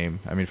big name.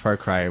 Far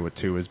Cry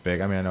 2 was big.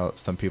 I know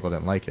some people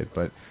didn't like it,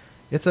 but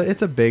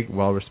it's a big,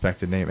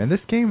 well-respected name. And this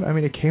game,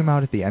 it came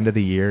out at the end of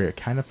the year. It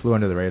kind of flew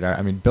under the radar.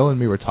 Bill and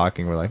me were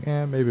talking. We're like,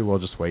 maybe we'll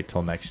just wait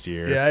till next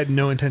year. Yeah, I had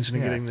no intention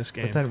of getting this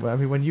game. But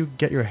then, when you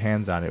get your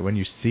hands on it, when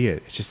you see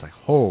it, it's just like,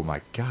 oh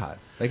my God.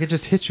 Like, it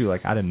just hits you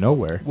like out of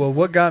nowhere. Well,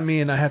 what got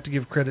me, and I have to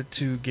give credit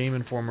to Game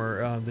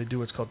Informer, they do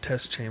what's called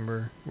Test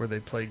Chamber, where they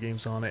play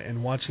games on it,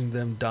 and watching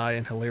them die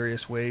in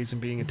hilarious ways and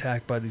being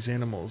attacked by these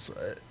animals.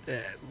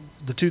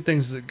 The two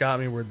things that got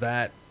me were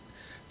that,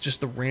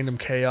 just the random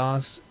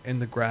chaos, and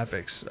the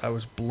graphics. I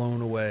was blown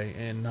away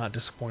and not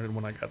disappointed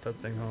when I got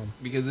that thing home.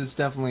 Because it's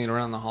definitely,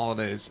 around the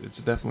holidays, it's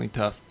definitely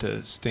tough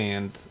to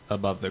stand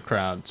above the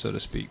crowd, so to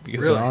speak. Because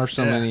there are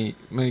so many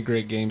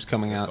great games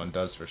coming out. This one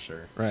does, for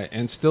sure. Right,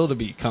 and still to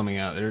be coming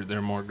out, there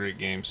are more great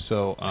games.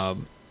 So,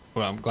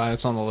 well, I'm glad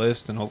it's on the list,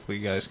 and hopefully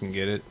you guys can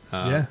get it.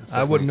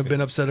 I wouldn't have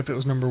been upset if it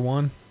was number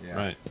 1. Yeah.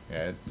 Right.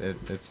 Yeah,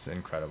 it's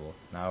incredible.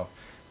 Now,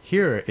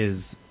 here is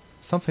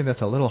something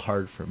that's a little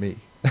hard for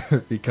me,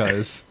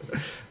 because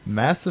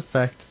Mass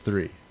Effect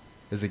 3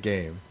 is a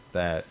game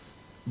that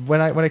when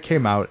it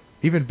came out,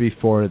 even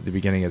before the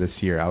beginning of this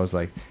year, I was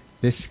like,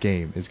 this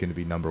game is going to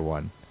be number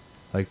 1.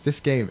 Like, this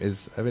game is,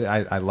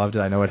 I loved it.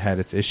 I know it had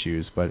its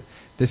issues, but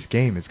this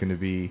game is going to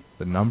be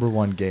the number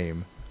 1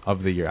 game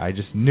of the year. I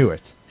just knew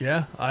it.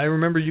 Yeah, I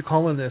remember you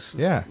calling this.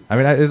 Yeah. I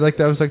was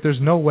like, there's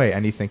no way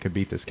anything could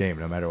beat this game,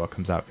 no matter what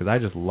comes out, because I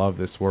just love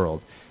this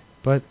world.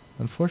 but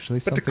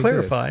unfortunately, But to something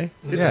clarify, did.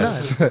 it's Yes.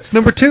 not. It's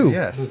number 2.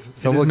 Yes. It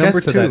So is we'll number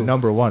get to 2. that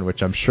number 1,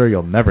 which I'm sure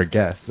you'll never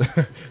guess.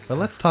 But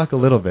let's talk a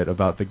little bit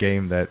about the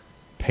game that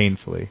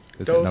painfully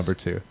is at number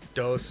 2.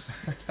 Dose.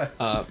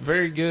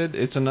 Very good.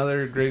 It's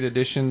another great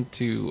addition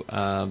to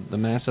the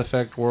Mass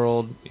Effect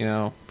world. You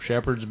know,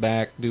 Shepard's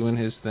back doing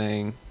his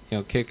thing. You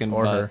know, kicking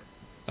or butt. her.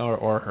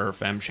 Or her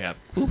femshep.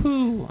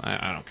 Woohoo!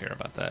 I don't care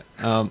about that.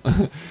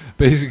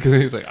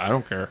 Basically, he's like, I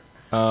don't care.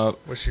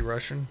 Was she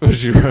Russian? Was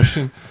she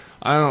Russian?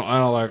 I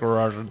don't like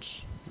Russians.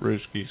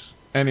 Ruskies.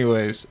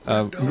 Anyways,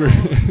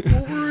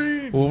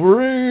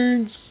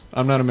 Wolverines.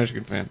 I'm not a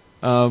Michigan fan.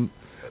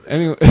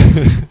 Anyway,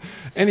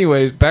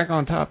 anyways, back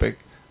on topic.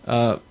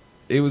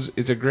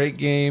 It's a great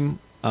game.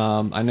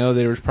 I know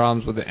there was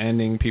problems with the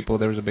ending.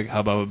 There was a big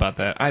hubbub about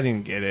that. I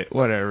didn't get it.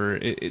 Whatever.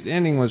 The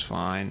ending was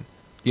fine.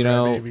 You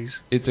know,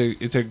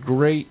 it's a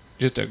great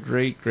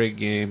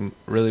game.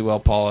 Really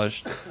well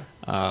polished.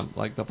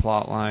 Like the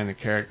plot line, the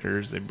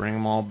characters, they bring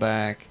them all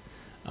back.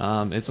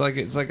 It's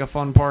like a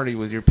fun party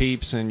with your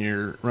peeps and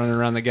you're running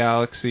around the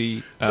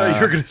galaxy. I thought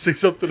you were going to say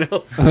something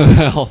else.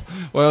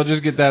 well,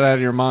 just get that out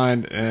of your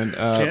mind and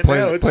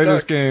play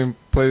this game.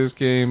 Play this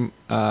game.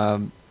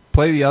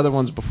 Play the other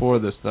ones before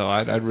this though.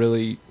 I'd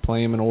really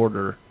play them in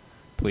order,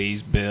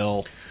 please,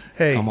 Bill.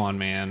 Hey, come on,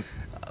 man.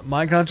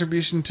 My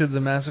contribution to the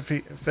Mass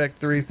Effect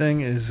 3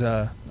 thing is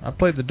I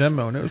played the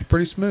demo and it was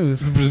pretty smooth.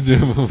 The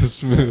demo was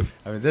smooth.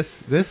 I mean,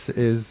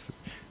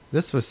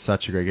 this was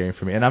such a great game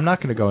for me, and I'm not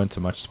going to go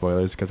into much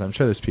spoilers because I'm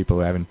sure there's people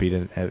who haven't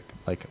beaten it,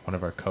 like one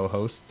of our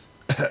co-hosts,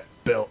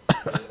 Bill.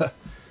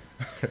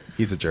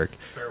 He's a jerk.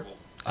 Terrible.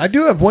 I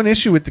do have one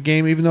issue with the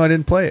game, even though I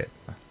didn't play it.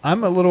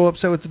 I'm a little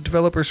upset with the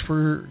developers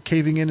for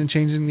caving in and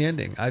changing the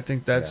ending. I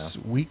think that's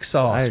weak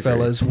sauce,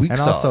 fellas. Weak and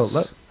sauce. And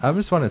also, I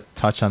just want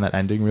to touch on that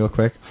ending real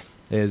quick.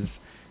 Is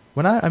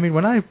when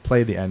I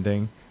played the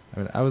ending,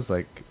 I was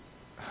like,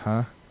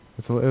 huh?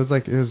 It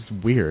was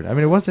weird. I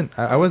mean, it wasn't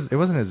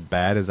as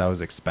bad as I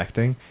was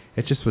expecting.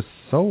 It just was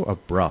so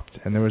abrupt,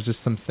 and there was just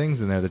some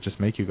things in there that just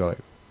make you go, like,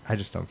 I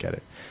just don't get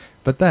it.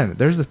 But then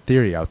there's a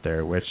theory out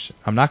there, which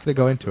I'm not going to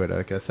go into it,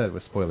 like I said,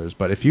 with spoilers.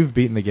 But if you've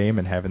beaten the game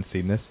and haven't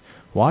seen this,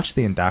 watch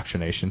the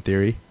indoctrination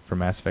theory for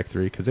Mass Effect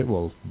 3 because it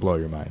will blow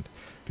your mind.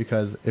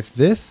 Because if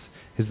this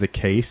is the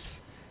case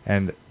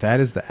and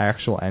that is the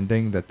actual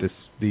ending that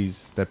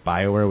that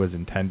BioWare was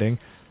intending,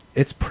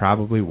 it's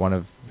probably one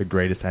of the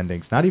greatest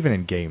endings, not even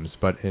in games,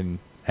 but in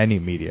any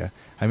media.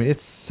 I mean, it's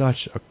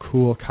such a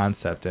cool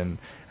concept, and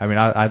I mean,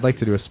 I'd like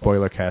to do a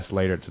spoiler cast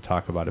later to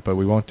talk about it, but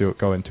we won't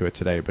go into it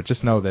today. But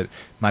just know that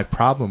my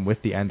problem with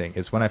the ending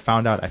is when I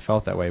found out, I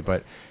felt that way,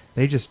 but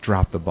they just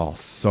dropped the ball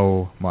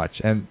so much,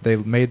 and they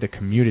made the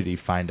community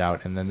find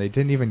out, and then they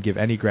didn't even give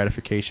any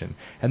gratification.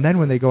 And then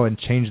when they go and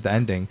change the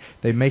ending,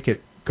 they make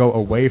it go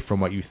away from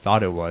what you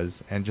thought it was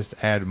and just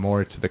add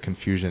more to the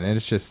confusion, and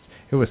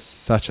it was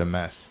such a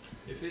mess.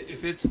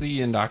 If it's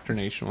the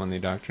indoctrination one, the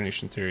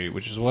indoctrination theory,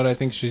 which is what I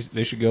think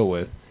they should go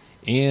with,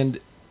 and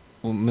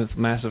with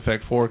Mass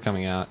Effect 4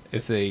 coming out,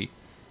 if they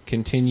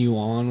continue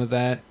on with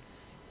that,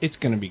 it's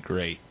going to be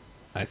great,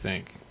 I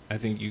think. I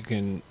think you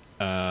can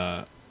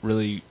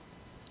really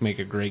make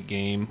a great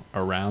game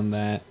around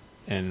that,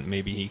 and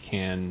maybe he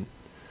can...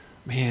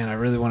 Man, I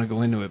really want to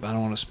go into it, but I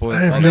don't want to spoil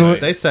it.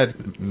 They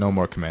said no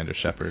more Commander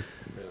Shepard.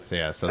 So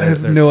yeah, I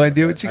have no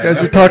idea what you guys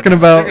are talking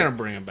about. They're going to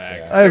bring him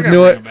back. I have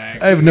no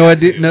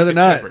idea. No, they're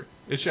not.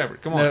 It's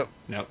Shepard. Come on.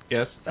 No.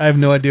 Yes. I have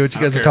no idea what you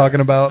guys are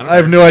talking about. I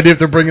have no idea if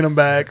they're bringing him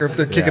back or if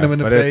they're kicking him in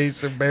the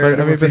face or burying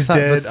him if he's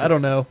dead. I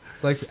don't know.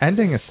 Like,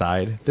 ending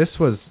aside, this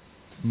was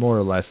more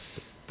or less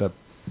the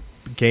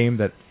game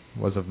that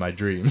was of my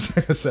dreams.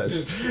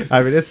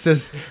 I mean, it's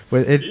just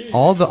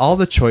all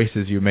the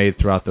choices you made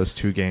throughout those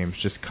two games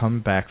just come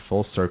back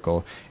full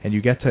circle, and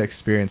you get to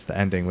experience the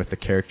ending with the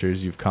characters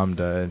you've come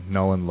to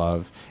know and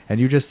love, and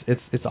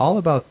it's all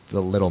about the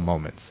little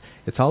moments.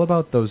 It's all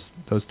about those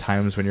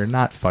times when you're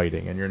not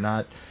fighting and you're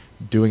not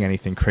doing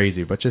anything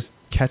crazy, but just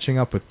catching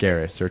up with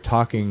Garrus or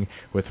talking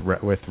with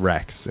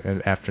Rex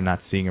after not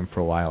seeing him for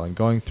a while and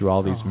going through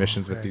all these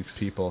missions with these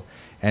people,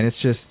 and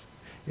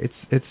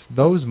it's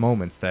those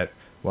moments that,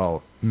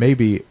 well,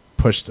 maybe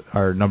pushed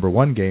our number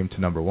one game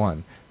to number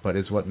one, but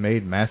is what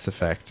made Mass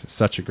Effect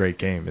such a great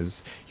game, is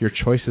your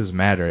choices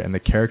matter, and the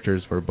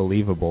characters were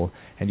believable,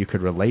 and you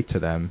could relate to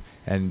them,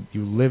 and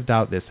you lived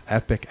out this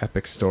epic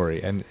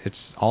story, and it's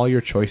all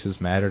your choices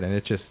mattered, and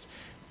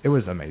it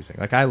was amazing.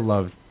 Like, I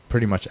loved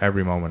pretty much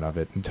every moment of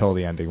it until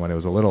the ending when it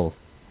was a little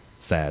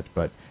sad,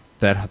 but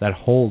that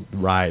whole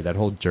ride, that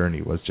whole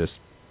journey was just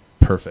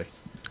perfect.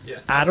 Yeah.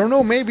 I don't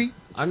know, maybe.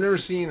 I've never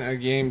seen a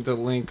game to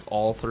link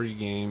all three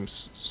games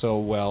so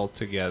well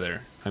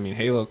together. I mean,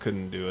 Halo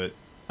couldn't do it.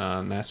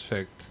 Mass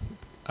Effect,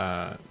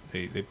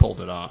 they pulled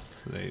it off.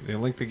 They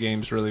linked the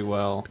games really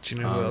well. But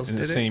you know who else in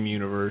did the same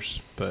universe,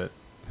 but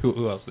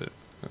who else did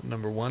it?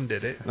 Number one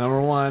did it.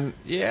 Number one,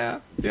 yeah.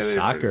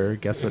 Soccer,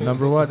 guess what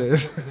number one is?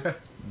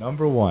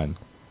 Number one,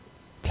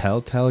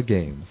 Telltale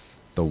Games,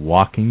 The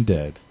Walking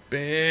Dead.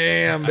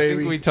 Bam, baby. I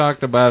think we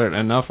talked about it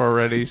enough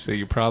already, so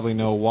you probably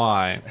know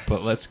why,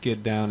 but let's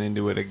get down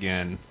into it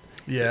again.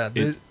 Yeah,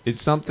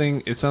 it's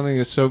something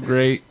that's so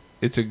great.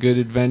 It's a good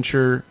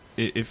adventure.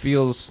 It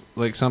feels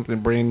like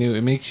something brand new.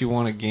 It makes you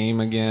want a game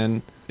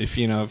again. If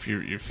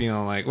you're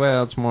feeling like,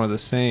 well, it's more of the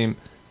same.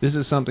 This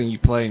is something you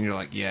play and you're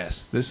like, yes,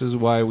 this is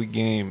why we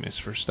game. It's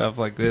for stuff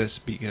like this,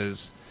 because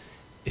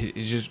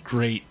it's just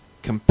great,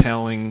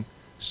 compelling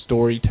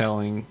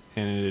storytelling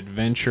and an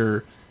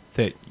adventure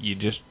that you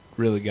just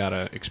really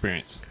gotta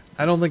experience.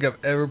 I don't think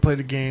I've ever played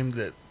a game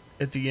that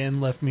at the end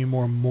left me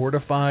more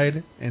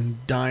mortified and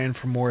dying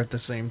for more at the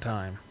same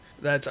time.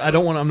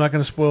 I'm not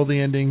going to spoil the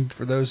ending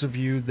for those of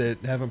you that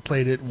haven't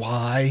played it.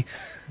 Why?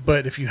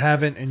 But if you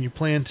haven't and you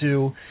plan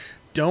to,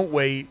 don't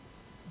wait.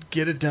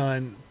 Get it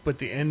done. But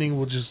the ending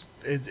will just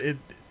it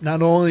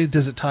not only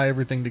does it tie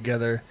everything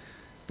together,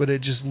 but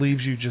it just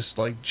leaves you just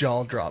like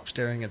jaw drop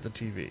staring at the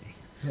TV.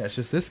 Yeah, it's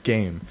just this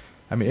game.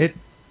 I mean,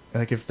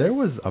 if there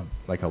was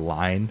a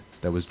line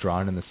that was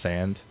drawn in the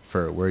sand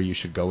for where you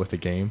should go with the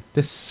game,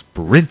 this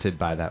sprinted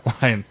by that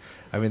line.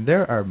 I mean,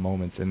 there are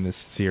moments in this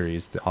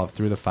series all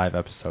through the 5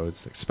 episodes,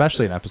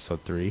 especially in episode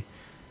 3,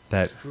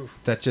 that's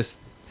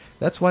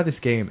why this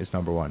game is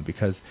number one,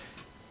 because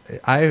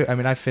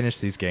I finished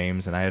these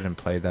games and I hadn't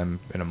played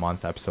them in a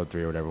month, episode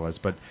 3 or whatever it was,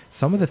 but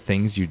some of the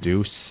things you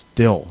do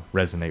still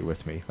resonate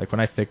with me. Like when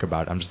I think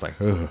about it, I'm just like,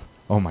 ugh.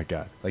 Oh my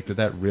God, like did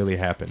that really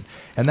happen?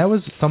 And that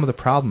was some of the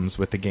problems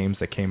with the games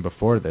that came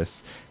before this,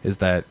 is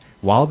that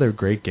while they're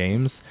great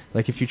games,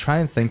 like if you try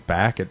and think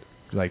back at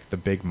like the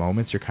big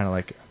moments, you're kind of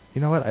like, you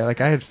know what,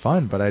 I had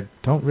fun, but I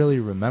don't really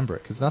remember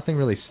it, because nothing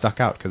really stuck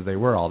out because they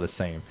were all the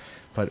same.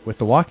 But with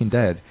The Walking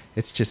Dead,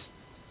 it's just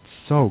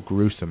so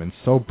gruesome and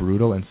so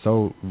brutal and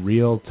so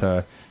real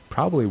to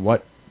probably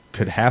what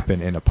could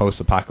happen in a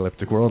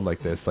post-apocalyptic world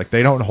like this. Like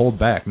they don't hold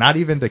back, not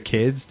even to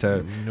kids,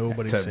 to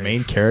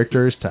main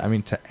characters, to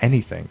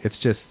anything.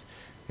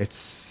 It's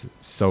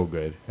so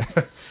good.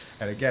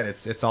 And again,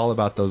 it's all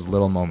about those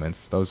little moments,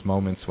 those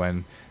moments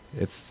when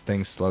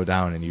things slow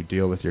down and you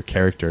deal with your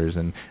characters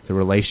and the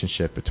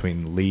relationship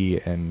between Lee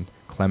and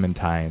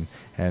Clementine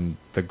and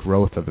the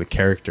growth of the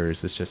characters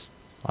is just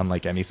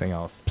unlike anything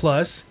else.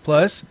 Plus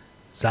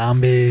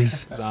zombies.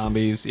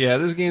 Yeah,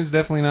 this game's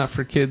definitely not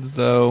for kids,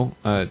 though.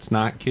 It's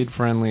not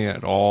kid-friendly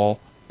at all.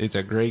 It's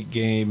a great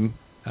game.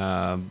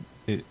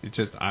 It's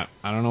just, I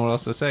don't know what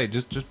else to say.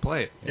 Just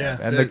play it. Yeah.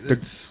 And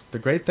the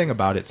great thing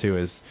about it, too,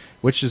 is,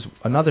 which is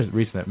another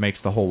reason that makes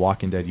the whole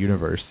Walking Dead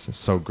universe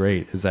so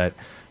great, is that,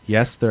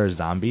 yes, there are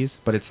zombies,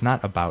 but it's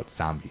not about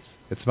zombies.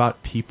 It's about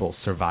people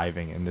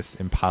surviving in this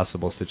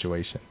impossible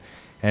situation.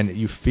 And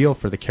you feel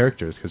for the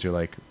characters, because you're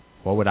like,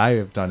 what would I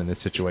have done in this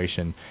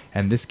situation?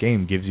 And this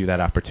game gives you that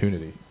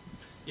opportunity.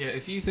 Yeah,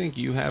 if you think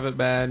you have it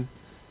bad,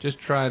 just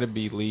try to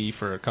be Lee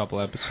for a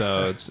couple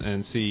episodes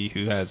and see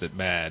who has it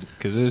bad,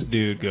 because this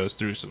dude goes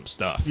through some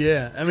stuff.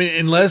 Yeah, I mean,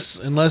 unless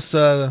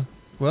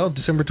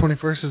December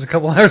 21st is a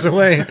couple hours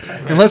away.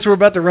 Unless we're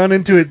about to run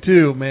into it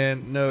too,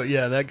 man. No,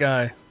 yeah, that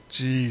guy,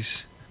 jeez.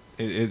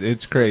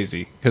 It's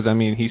crazy, because I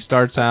mean, he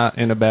starts out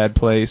in a bad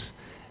place,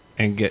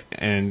 and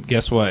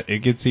guess what?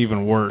 It gets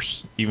even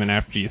worse even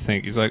after you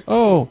think. He's like,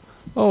 oh,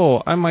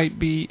 I might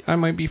be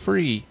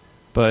free,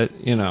 but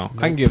nope.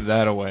 I can give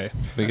that away,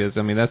 because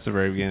I mean that's the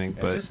very beginning.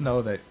 But just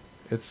know that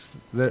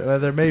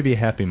there may be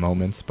happy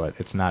moments, but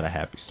it's not a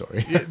happy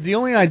story. The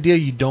only idea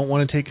you don't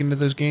want to take into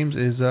those games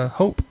is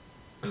hope.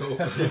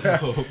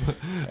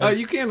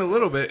 You can a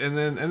little bit, and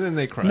then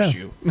they crush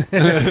you.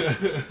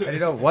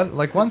 And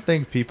one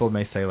thing people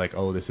may say, like,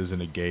 oh, this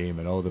isn't a game,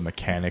 and oh, the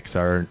mechanics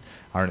aren't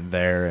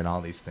there, and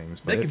all these things.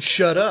 But they can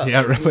shut up.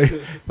 Yeah,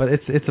 really. But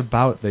it's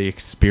about the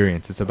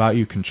experience. It's about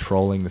you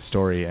controlling the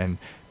story and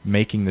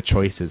making the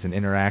choices and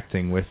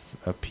interacting with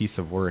a piece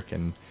of work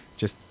and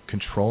just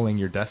controlling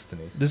your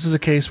destiny. This is a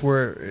case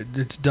where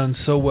it's done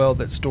so well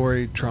that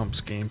story trumps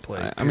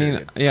gameplay. I mean,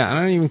 yeah, I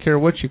don't even care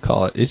what you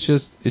call it. It's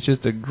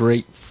just a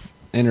great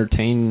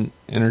entertaining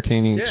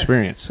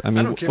experience. I mean,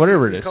 I don't care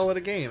whatever if it you is. Call it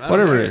a game.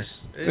 Whatever it is.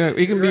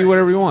 It can be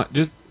whatever you want.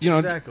 Just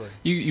exactly.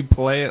 You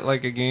play it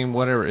like a game,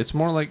 whatever. It's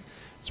more like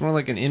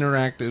an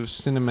interactive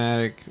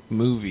cinematic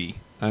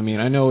movie. I mean,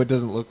 I know it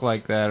doesn't look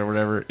like that or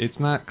whatever. It's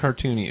not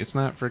cartoony. It's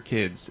not for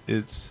kids.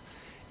 It's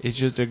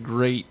just a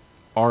great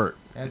art.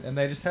 And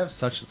they just have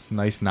such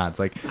nice nods.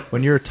 Like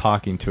when you're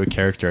talking to a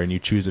character and you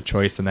choose a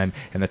choice, and then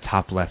in the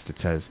top left it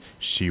says,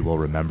 "She will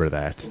remember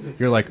that."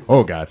 You're like,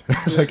 "Oh God!"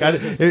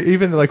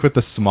 Even like with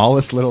the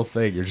smallest little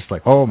thing, you're just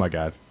like, "Oh my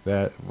God,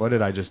 what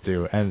did I just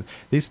do?" And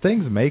these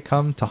things may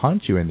come to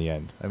haunt you in the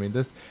end. I mean,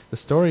 the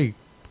story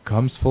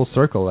comes full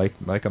circle,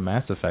 like a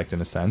Mass Effect in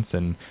a sense,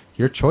 and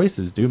your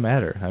choices do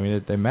matter. I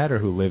mean, they matter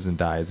who lives and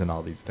dies and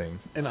all these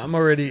things. And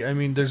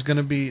there's going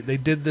to be, they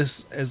did this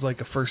as like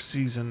a first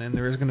season, and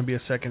there is going to be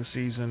a second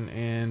season,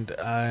 and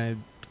I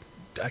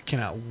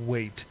cannot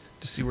wait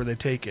to see where they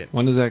take it.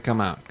 When does that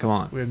come out? Come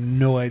on. We have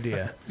no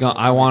idea.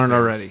 I want it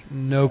already.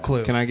 No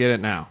clue. Can I get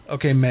it now?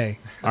 Okay, May.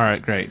 All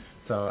right, great.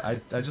 So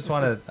I just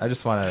want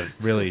to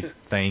really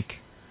thank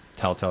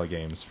Telltale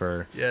Games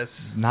for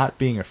not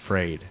being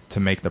afraid to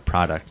make the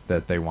product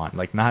that they want.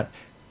 Like not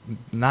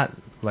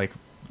like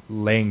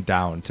laying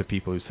down to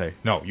people who say,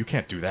 no, you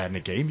can't do that in a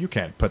game. You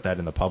can't put that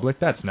in the public.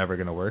 That's never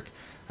going to work.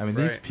 I mean,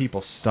 these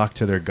people stuck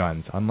to their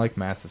guns, unlike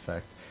Mass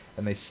Effect,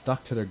 and they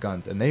stuck to their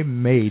guns, and they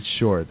made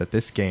sure that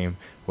this game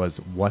was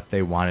what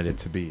they wanted it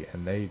to be,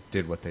 and they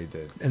did what they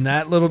did. And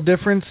that little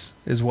difference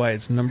is why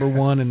it's number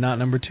 1 and not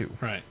number 2.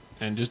 Right.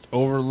 And just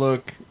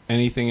overlook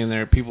anything in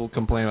there. People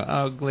complain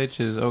about,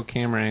 glitches,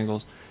 camera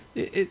angles.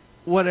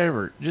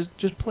 Whatever.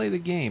 Just play the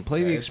game.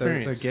 Play the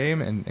experience. The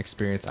game and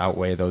experience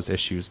outweigh those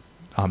issues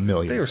a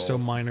million. They were so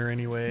minor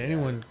anyway. Yeah.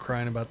 Anyone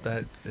crying about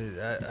that,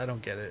 I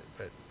don't get it.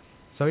 But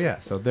so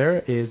there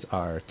is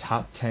our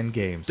top 10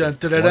 games of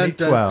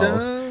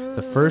 2012,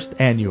 the first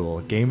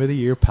annual Game of the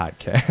Year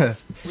podcast.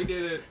 We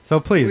did it. So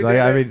please,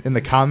 I mean, in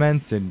the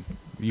comments, and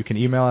you can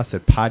email us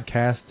at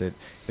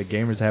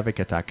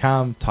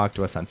podcast@thegamersadvocate.com. Talk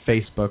to us on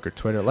Facebook or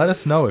Twitter. Let us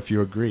know if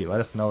you agree.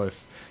 Let us know if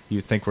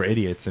you think we're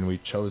idiots and we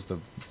chose the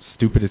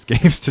stupidest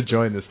games to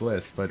join this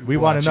list. But we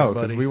want to know,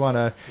 because we want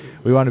to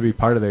be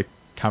part of the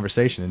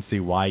conversation and see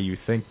why you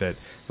think that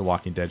The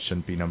Walking Dead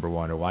shouldn't be number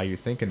 1, or why you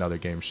think another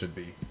game should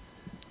be.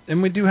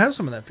 And we do have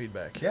some of that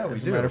feedback. Yeah, we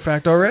do. As a matter of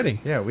fact,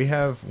 already. Yeah, we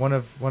have one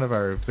of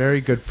our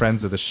very good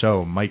friends of the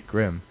show, Mike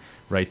Grimm,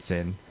 writes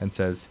in and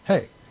says,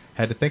 hey,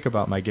 had to think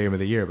about my game of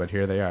the year, but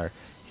here they are.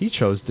 He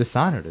chose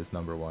Dishonored as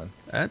number 1.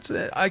 That's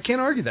it. I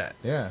can't argue that.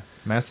 Yeah.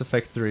 Mass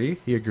Effect 3,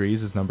 he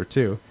agrees, is number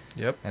 2.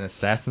 Yep. And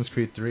Assassin's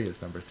Creed 3 is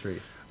number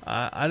 3.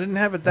 I didn't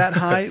have it that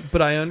high,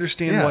 but I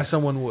understand why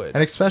someone would.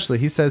 And especially,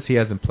 he says he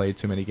hasn't played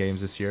too many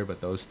games this year, but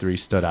those 3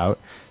 stood out.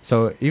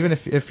 So even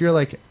if you're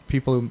like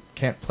people who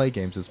can't play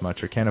games as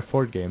much or can't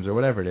afford games or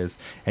whatever it is,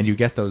 and you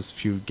get those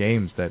few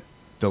games that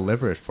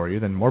deliver it for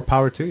you, then more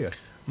power to you.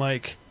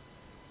 Mike,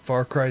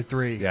 Far Cry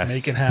 3, yes.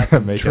 Make it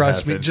happen.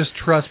 Trust me, just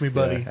trust me,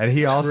 buddy. Yeah. And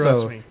he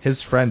also, his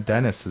friend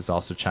Dennis is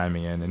also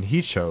chiming in, and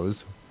he chose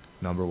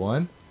number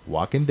 1,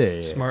 Walking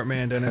Dead. Smart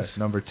man, Dennis.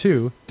 Number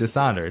 2,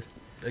 Dishonored.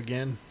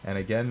 Again. And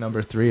again,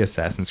 number 3,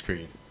 Assassin's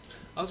Creed.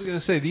 I was going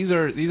to say, these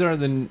are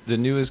the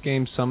newest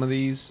games. Some of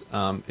these,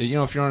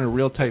 if you're on a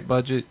real tight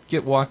budget,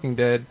 get Walking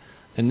Dead,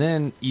 and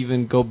then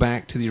even go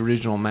back to the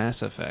original Mass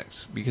Effects,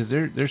 because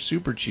they're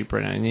super cheap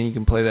right now. And then you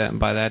can play that, and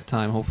by that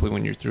time, hopefully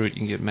when you're through it,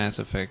 you can get Mass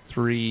Effect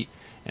 3,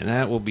 and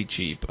that will be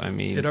cheap. I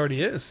mean, it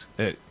already is.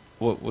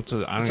 What's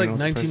I don't it's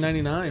know. like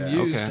 $19.99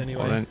 used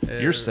anyway. Well, then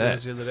you're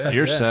set.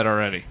 You're set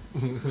already.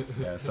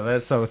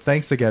 So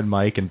thanks again,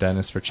 Mike and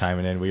Dennis, for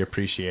chiming in. We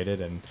appreciate it,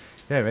 and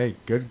hey,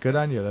 good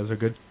on you. Those are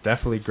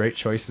definitely great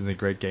choices and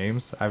great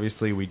games.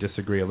 Obviously, we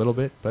disagree a little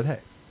bit, but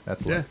hey,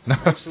 that's life.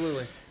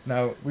 Absolutely.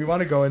 Now we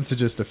want to go into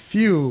just a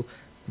few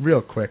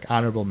real quick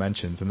honorable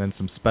mentions and then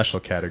some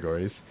special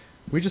categories.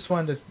 We just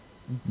wanted to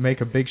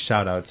make a big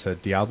shout out to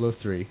Diablo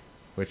 3,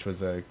 which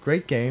was a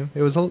great game.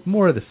 It was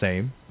more of the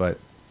same, but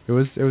it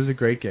was a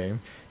great game.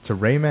 To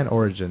Rayman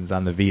Origins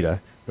on the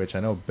Vita, which I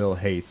know Bill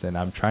hates, and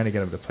I'm trying to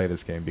get him to play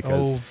this game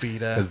because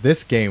this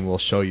game will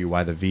show you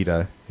why the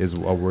Vita is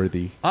a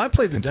worthy I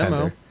played the contender.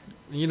 demo.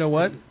 You know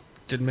what?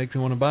 Didn't make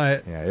me want to buy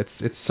it. Yeah,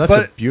 it's such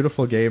a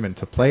beautiful game, and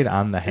to play it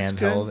on the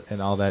handheld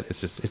and all that,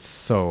 it's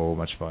so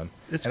much fun.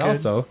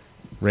 Also,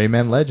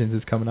 Rayman Legends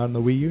is coming out on the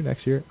Wii U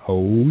next year.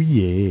 Oh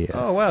yeah.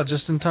 Oh wow,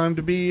 just in time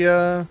to be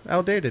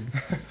outdated.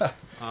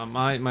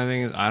 My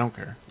thing is, I don't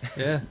care.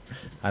 Yeah.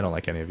 I don't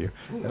like any of you.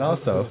 And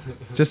also,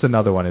 just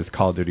another one is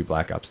Call of Duty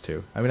Black Ops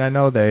 2. I mean, I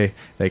know they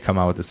come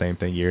out with the same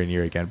thing year and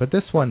year again, but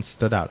this one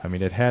stood out. I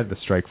mean, it had the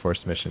Strike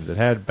Force missions. It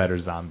had better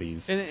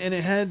zombies. And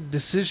it had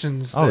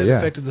decisions that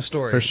affected the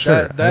story. For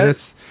sure.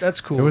 That's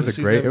cool. It was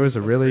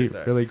a really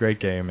great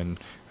game, and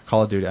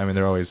Call of Duty, I mean,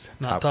 they're always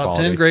not top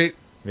quality. 10 great.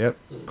 Yep.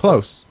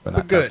 Close, but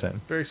not good. top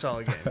 10. Very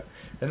solid game.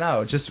 And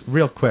now, just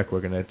real quick,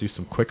 we're going to do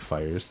some quick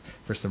fires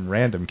for some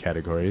random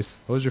categories.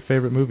 What was your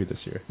favorite movie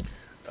this year?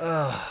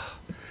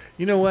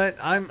 You know what?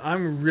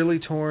 I'm really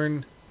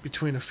torn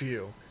between a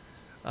few.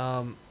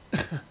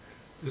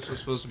 This was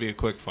supposed to be a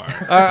quick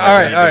fire. All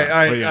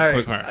right.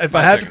 Quick fire. If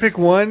I had to pick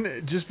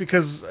one, just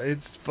because it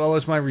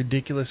follows my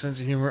ridiculous sense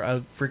of humor, I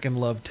freaking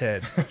love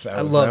Ted.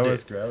 I loved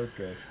it. That was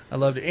good. I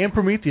loved it. And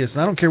Prometheus.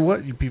 And I don't care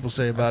what you people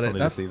say about it.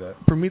 See that.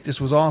 Prometheus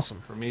was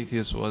awesome.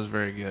 Prometheus was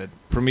very good.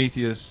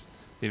 Prometheus,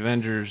 The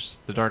Avengers,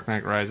 The Dark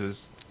Knight Rises.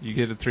 You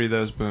get the 3 of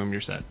those, boom,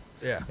 you're set.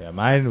 Yeah,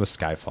 mine was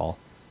Skyfall.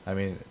 I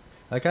mean,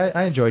 like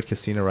I enjoyed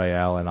Casino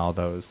Royale and all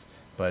those,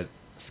 but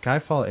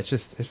Skyfall, it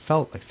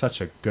felt like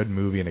such a good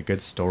movie and a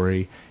good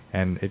story,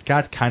 and it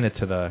got kind of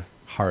to the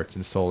heart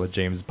and soul of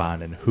James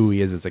Bond and who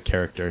he is as a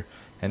character,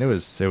 and it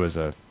was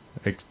a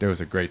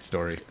great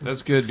story.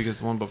 That's good, because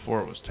the one before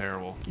it was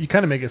terrible. You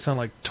kind of make it sound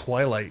like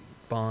Twilight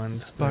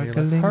Bond.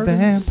 Sparkling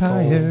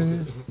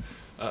vampires.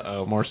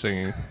 Uh-oh, more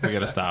singing. We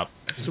gotta stop.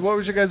 So what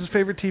was your guys'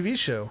 favorite TV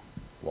show?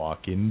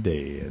 Walking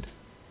Dead.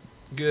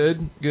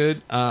 Good.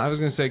 I was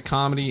going to say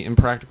comedy and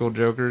Practical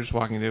Jokers.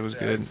 Walking Dead was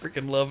good. I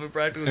freaking love it.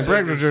 Practical Jokers. And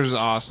Practical Jokers is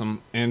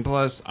awesome. And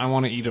plus, I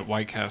want to eat at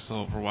White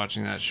Castle for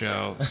watching that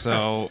show.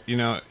 So,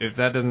 if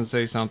that doesn't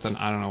say something,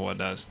 I don't know what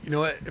does. You know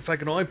what? If I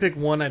could only pick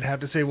one, I'd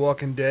have to say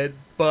Walking Dead.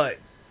 But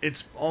it's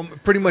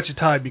pretty much a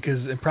tie,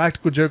 because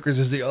Impractical Jokers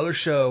is the other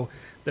show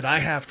that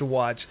I have to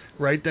watch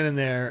right then and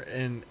there.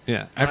 And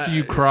after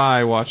you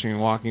cry watching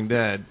Walking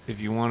Dead, if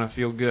you want to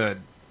feel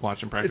good,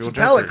 watching Practical Jokers. It's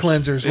a palate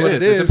cleanser is what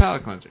it is. It's a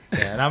palate cleanser.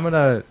 Yeah, and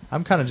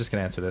I'm kind of just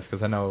gonna answer this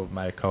because I know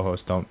my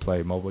co-hosts don't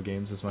play mobile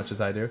games as much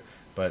as I do.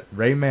 But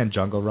Rayman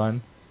Jungle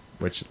Run,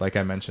 which, like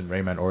I mentioned,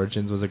 Rayman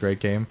Origins was a great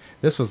game.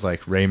 This was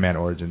like Rayman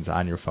Origins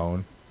on your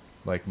phone,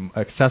 like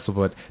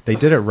accessible. But they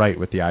did it right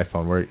with the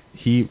iPhone, where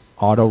he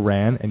auto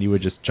ran and you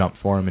would just jump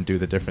for him and do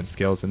the different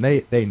skills, and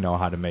they know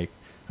how to make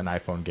an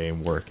iPhone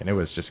game work, and it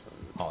was just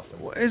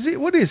awesome. What is he?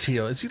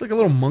 Is he like a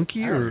little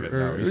monkey,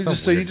 or you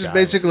just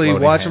basically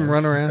watch him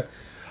run around?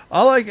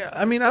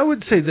 I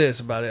would say this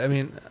about it. I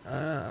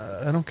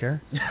don't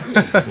care.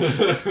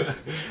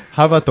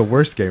 How about the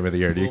worst game of the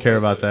year? Do you care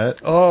about that?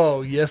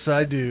 Oh, yes,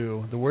 I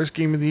do. The worst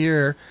game of the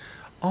year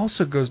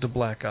also goes to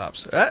Black Ops.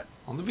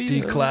 On the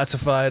Vita.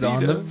 Declassified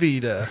on the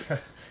Vita.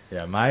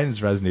 Yeah,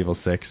 mine's Resident Evil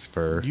 6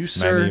 for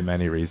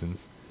many reasons.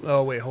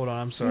 Oh, wait, hold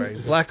on. I'm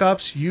sorry. Black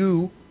Ops,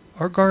 you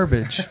are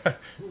garbage.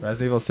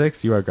 Resident Evil 6,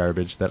 you are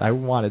garbage that I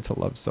wanted to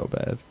love so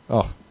bad.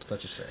 Oh,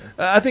 such a shame.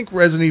 I think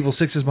Resident Evil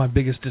 6 is my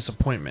biggest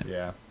disappointment.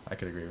 Yeah, I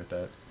could agree with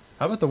that.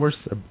 How about the worst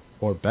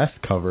or best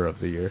cover of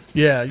the year?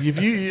 Yeah,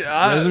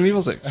 Resident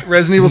Evil 6.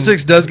 Resident Evil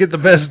 6 does get the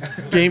best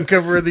game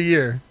cover of the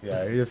year.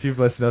 Yeah, if you've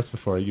listened to us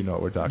before, you know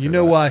what we're talking about. You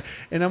know why.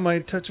 And I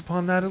might touch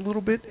upon that a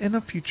little bit in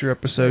a future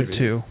episode,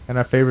 too. And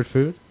our favorite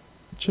food?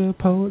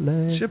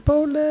 Chipotle.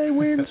 Chipotle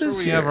wins. That's where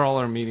we have all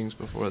our meetings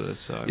before this.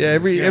 So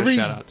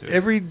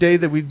every day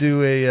that we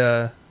do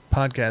a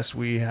podcast,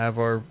 we have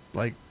our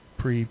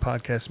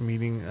pre-podcast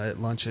meeting at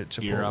lunch at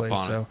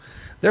Chipotle. So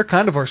they're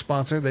kind of our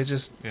sponsor. They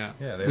just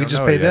we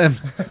just pay them.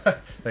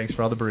 Thanks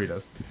for all the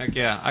burritos. Heck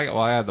yeah!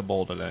 I had the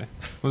bowl today.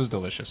 It was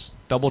delicious.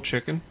 Double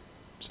chicken,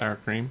 sour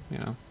cream.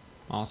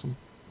 Awesome.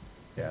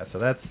 Yeah. So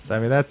that's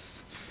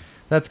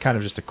kind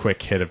of just a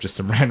quick hit of just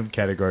some random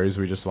categories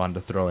we just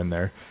wanted to throw in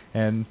there,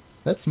 and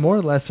that's more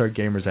or less our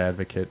Gamers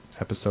Advocate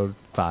episode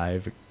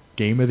 5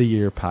 Game of the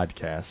Year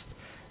podcast.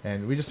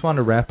 And we just want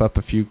to wrap up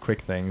a few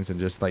quick things and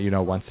just let you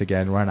know once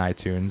again we're on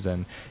iTunes,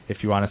 and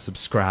if you want to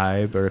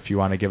subscribe or if you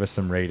want to give us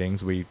some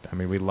ratings, we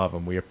love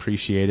them. We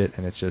appreciate it,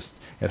 and it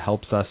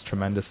helps us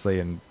tremendously,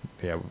 and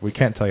we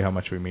can't tell you how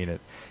much we mean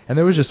it. And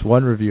there was just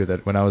one review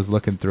that when I was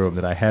looking through them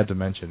that I had to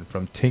mention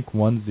from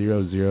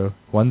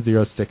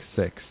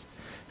Tink1066,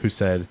 who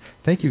said,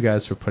 "Thank you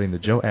guys for putting the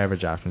Joe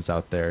Average options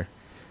out there.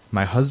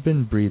 My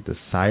husband breathed a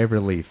sigh of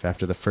relief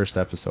after the first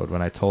episode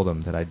when I told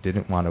him that I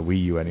didn't want a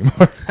Wii U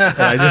anymore."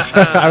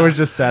 I was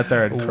just sat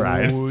there and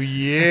cried. Oh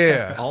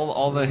yeah!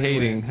 all the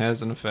hating has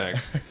an effect,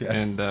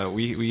 and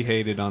we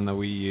hated on the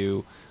Wii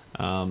U.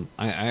 I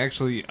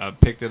actually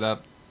picked it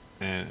up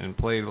and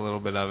played a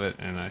little bit of it,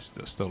 and I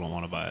still don't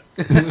want to buy it.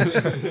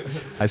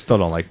 I still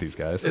don't like these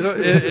guys.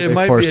 It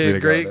might be a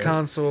great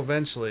console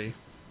eventually.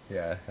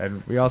 Yeah,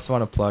 and we also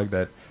want to plug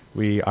that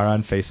we are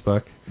on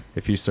Facebook.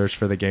 If you search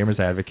for the Gamers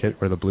Advocate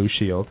or the Blue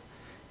Shield.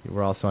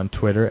 We're also on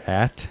Twitter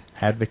at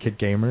Advocate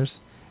Gamers.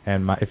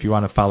 And if you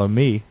want to follow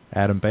me,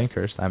 Adam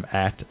Bankhurst, I'm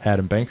at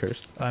Adam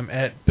Bankhurst. I'm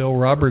at Bill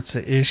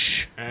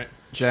Roberts-ish.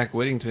 Jack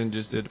Whittington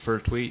just did the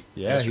first tweet.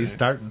 Yeah, yesterday. He's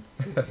starting.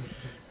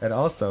 And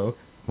also,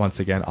 once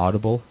again,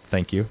 Audible,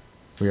 thank you.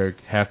 We are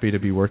happy to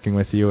be working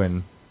with you,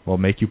 and we'll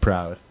make you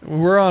proud.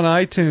 We're on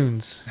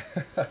iTunes.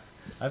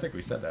 I think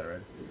we said that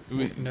already.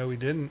 No, we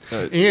didn't.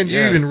 And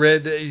you even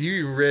read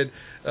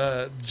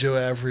Joe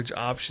Average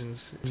options.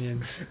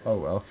 Oh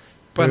well,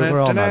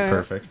 we're all not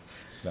perfect.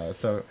 No,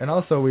 and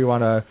also we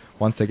want to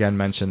once again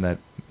mention that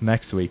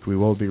next week we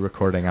will be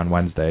recording on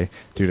Wednesday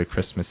due to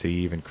Christmas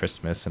Eve and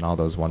Christmas and all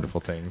those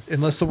wonderful things.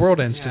 Unless the world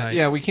ends tonight.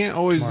 Yeah, we can't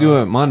always do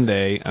it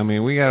Monday.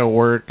 We got to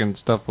work and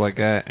stuff like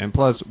that, and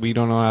plus we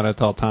don't know how to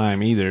tell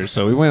time either,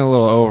 so we went a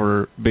little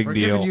over. We're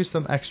giving you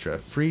some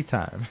extra free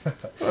time.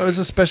 Well, it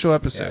was a special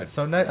episode. Yeah,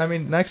 so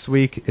next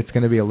week it's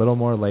going to be a little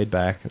more laid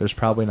back. There's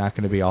probably not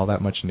going to be all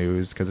that much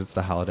news because it's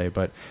the holiday,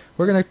 but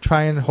we're going to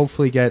try and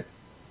hopefully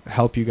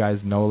help you guys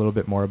know a little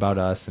bit more about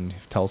us and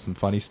tell some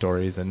funny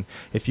stories. And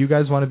if you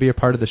guys want to be a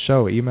part of the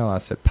show, email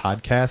us at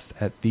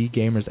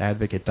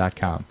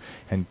podcast@thegamersadvocate.com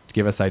and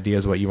give us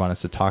ideas what you want us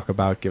to talk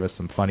about. Give us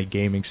some funny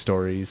gaming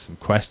stories, some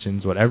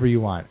questions, whatever you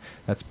want.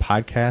 That's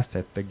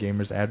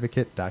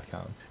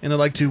podcast@thegamersadvocate.com. And I'd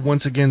like to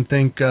once again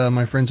thank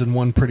my friends in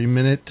One Pretty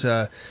Minute,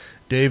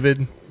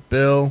 David,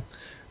 Bill,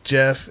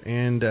 Jeff,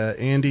 and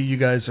Andy. You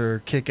guys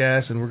are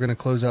kick-ass, and we're going to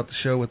close out the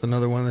show with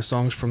another one of the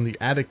songs from the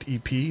Addict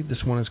EP.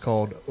 This one is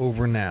called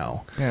Over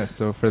Now. Yeah,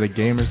 so for the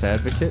Gamers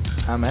Advocate,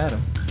 I'm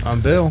Adam.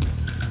 I'm Bill.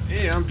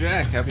 Hey, I'm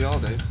Jack. Happy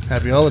holidays.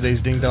 Happy holidays,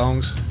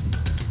 ding-dongs.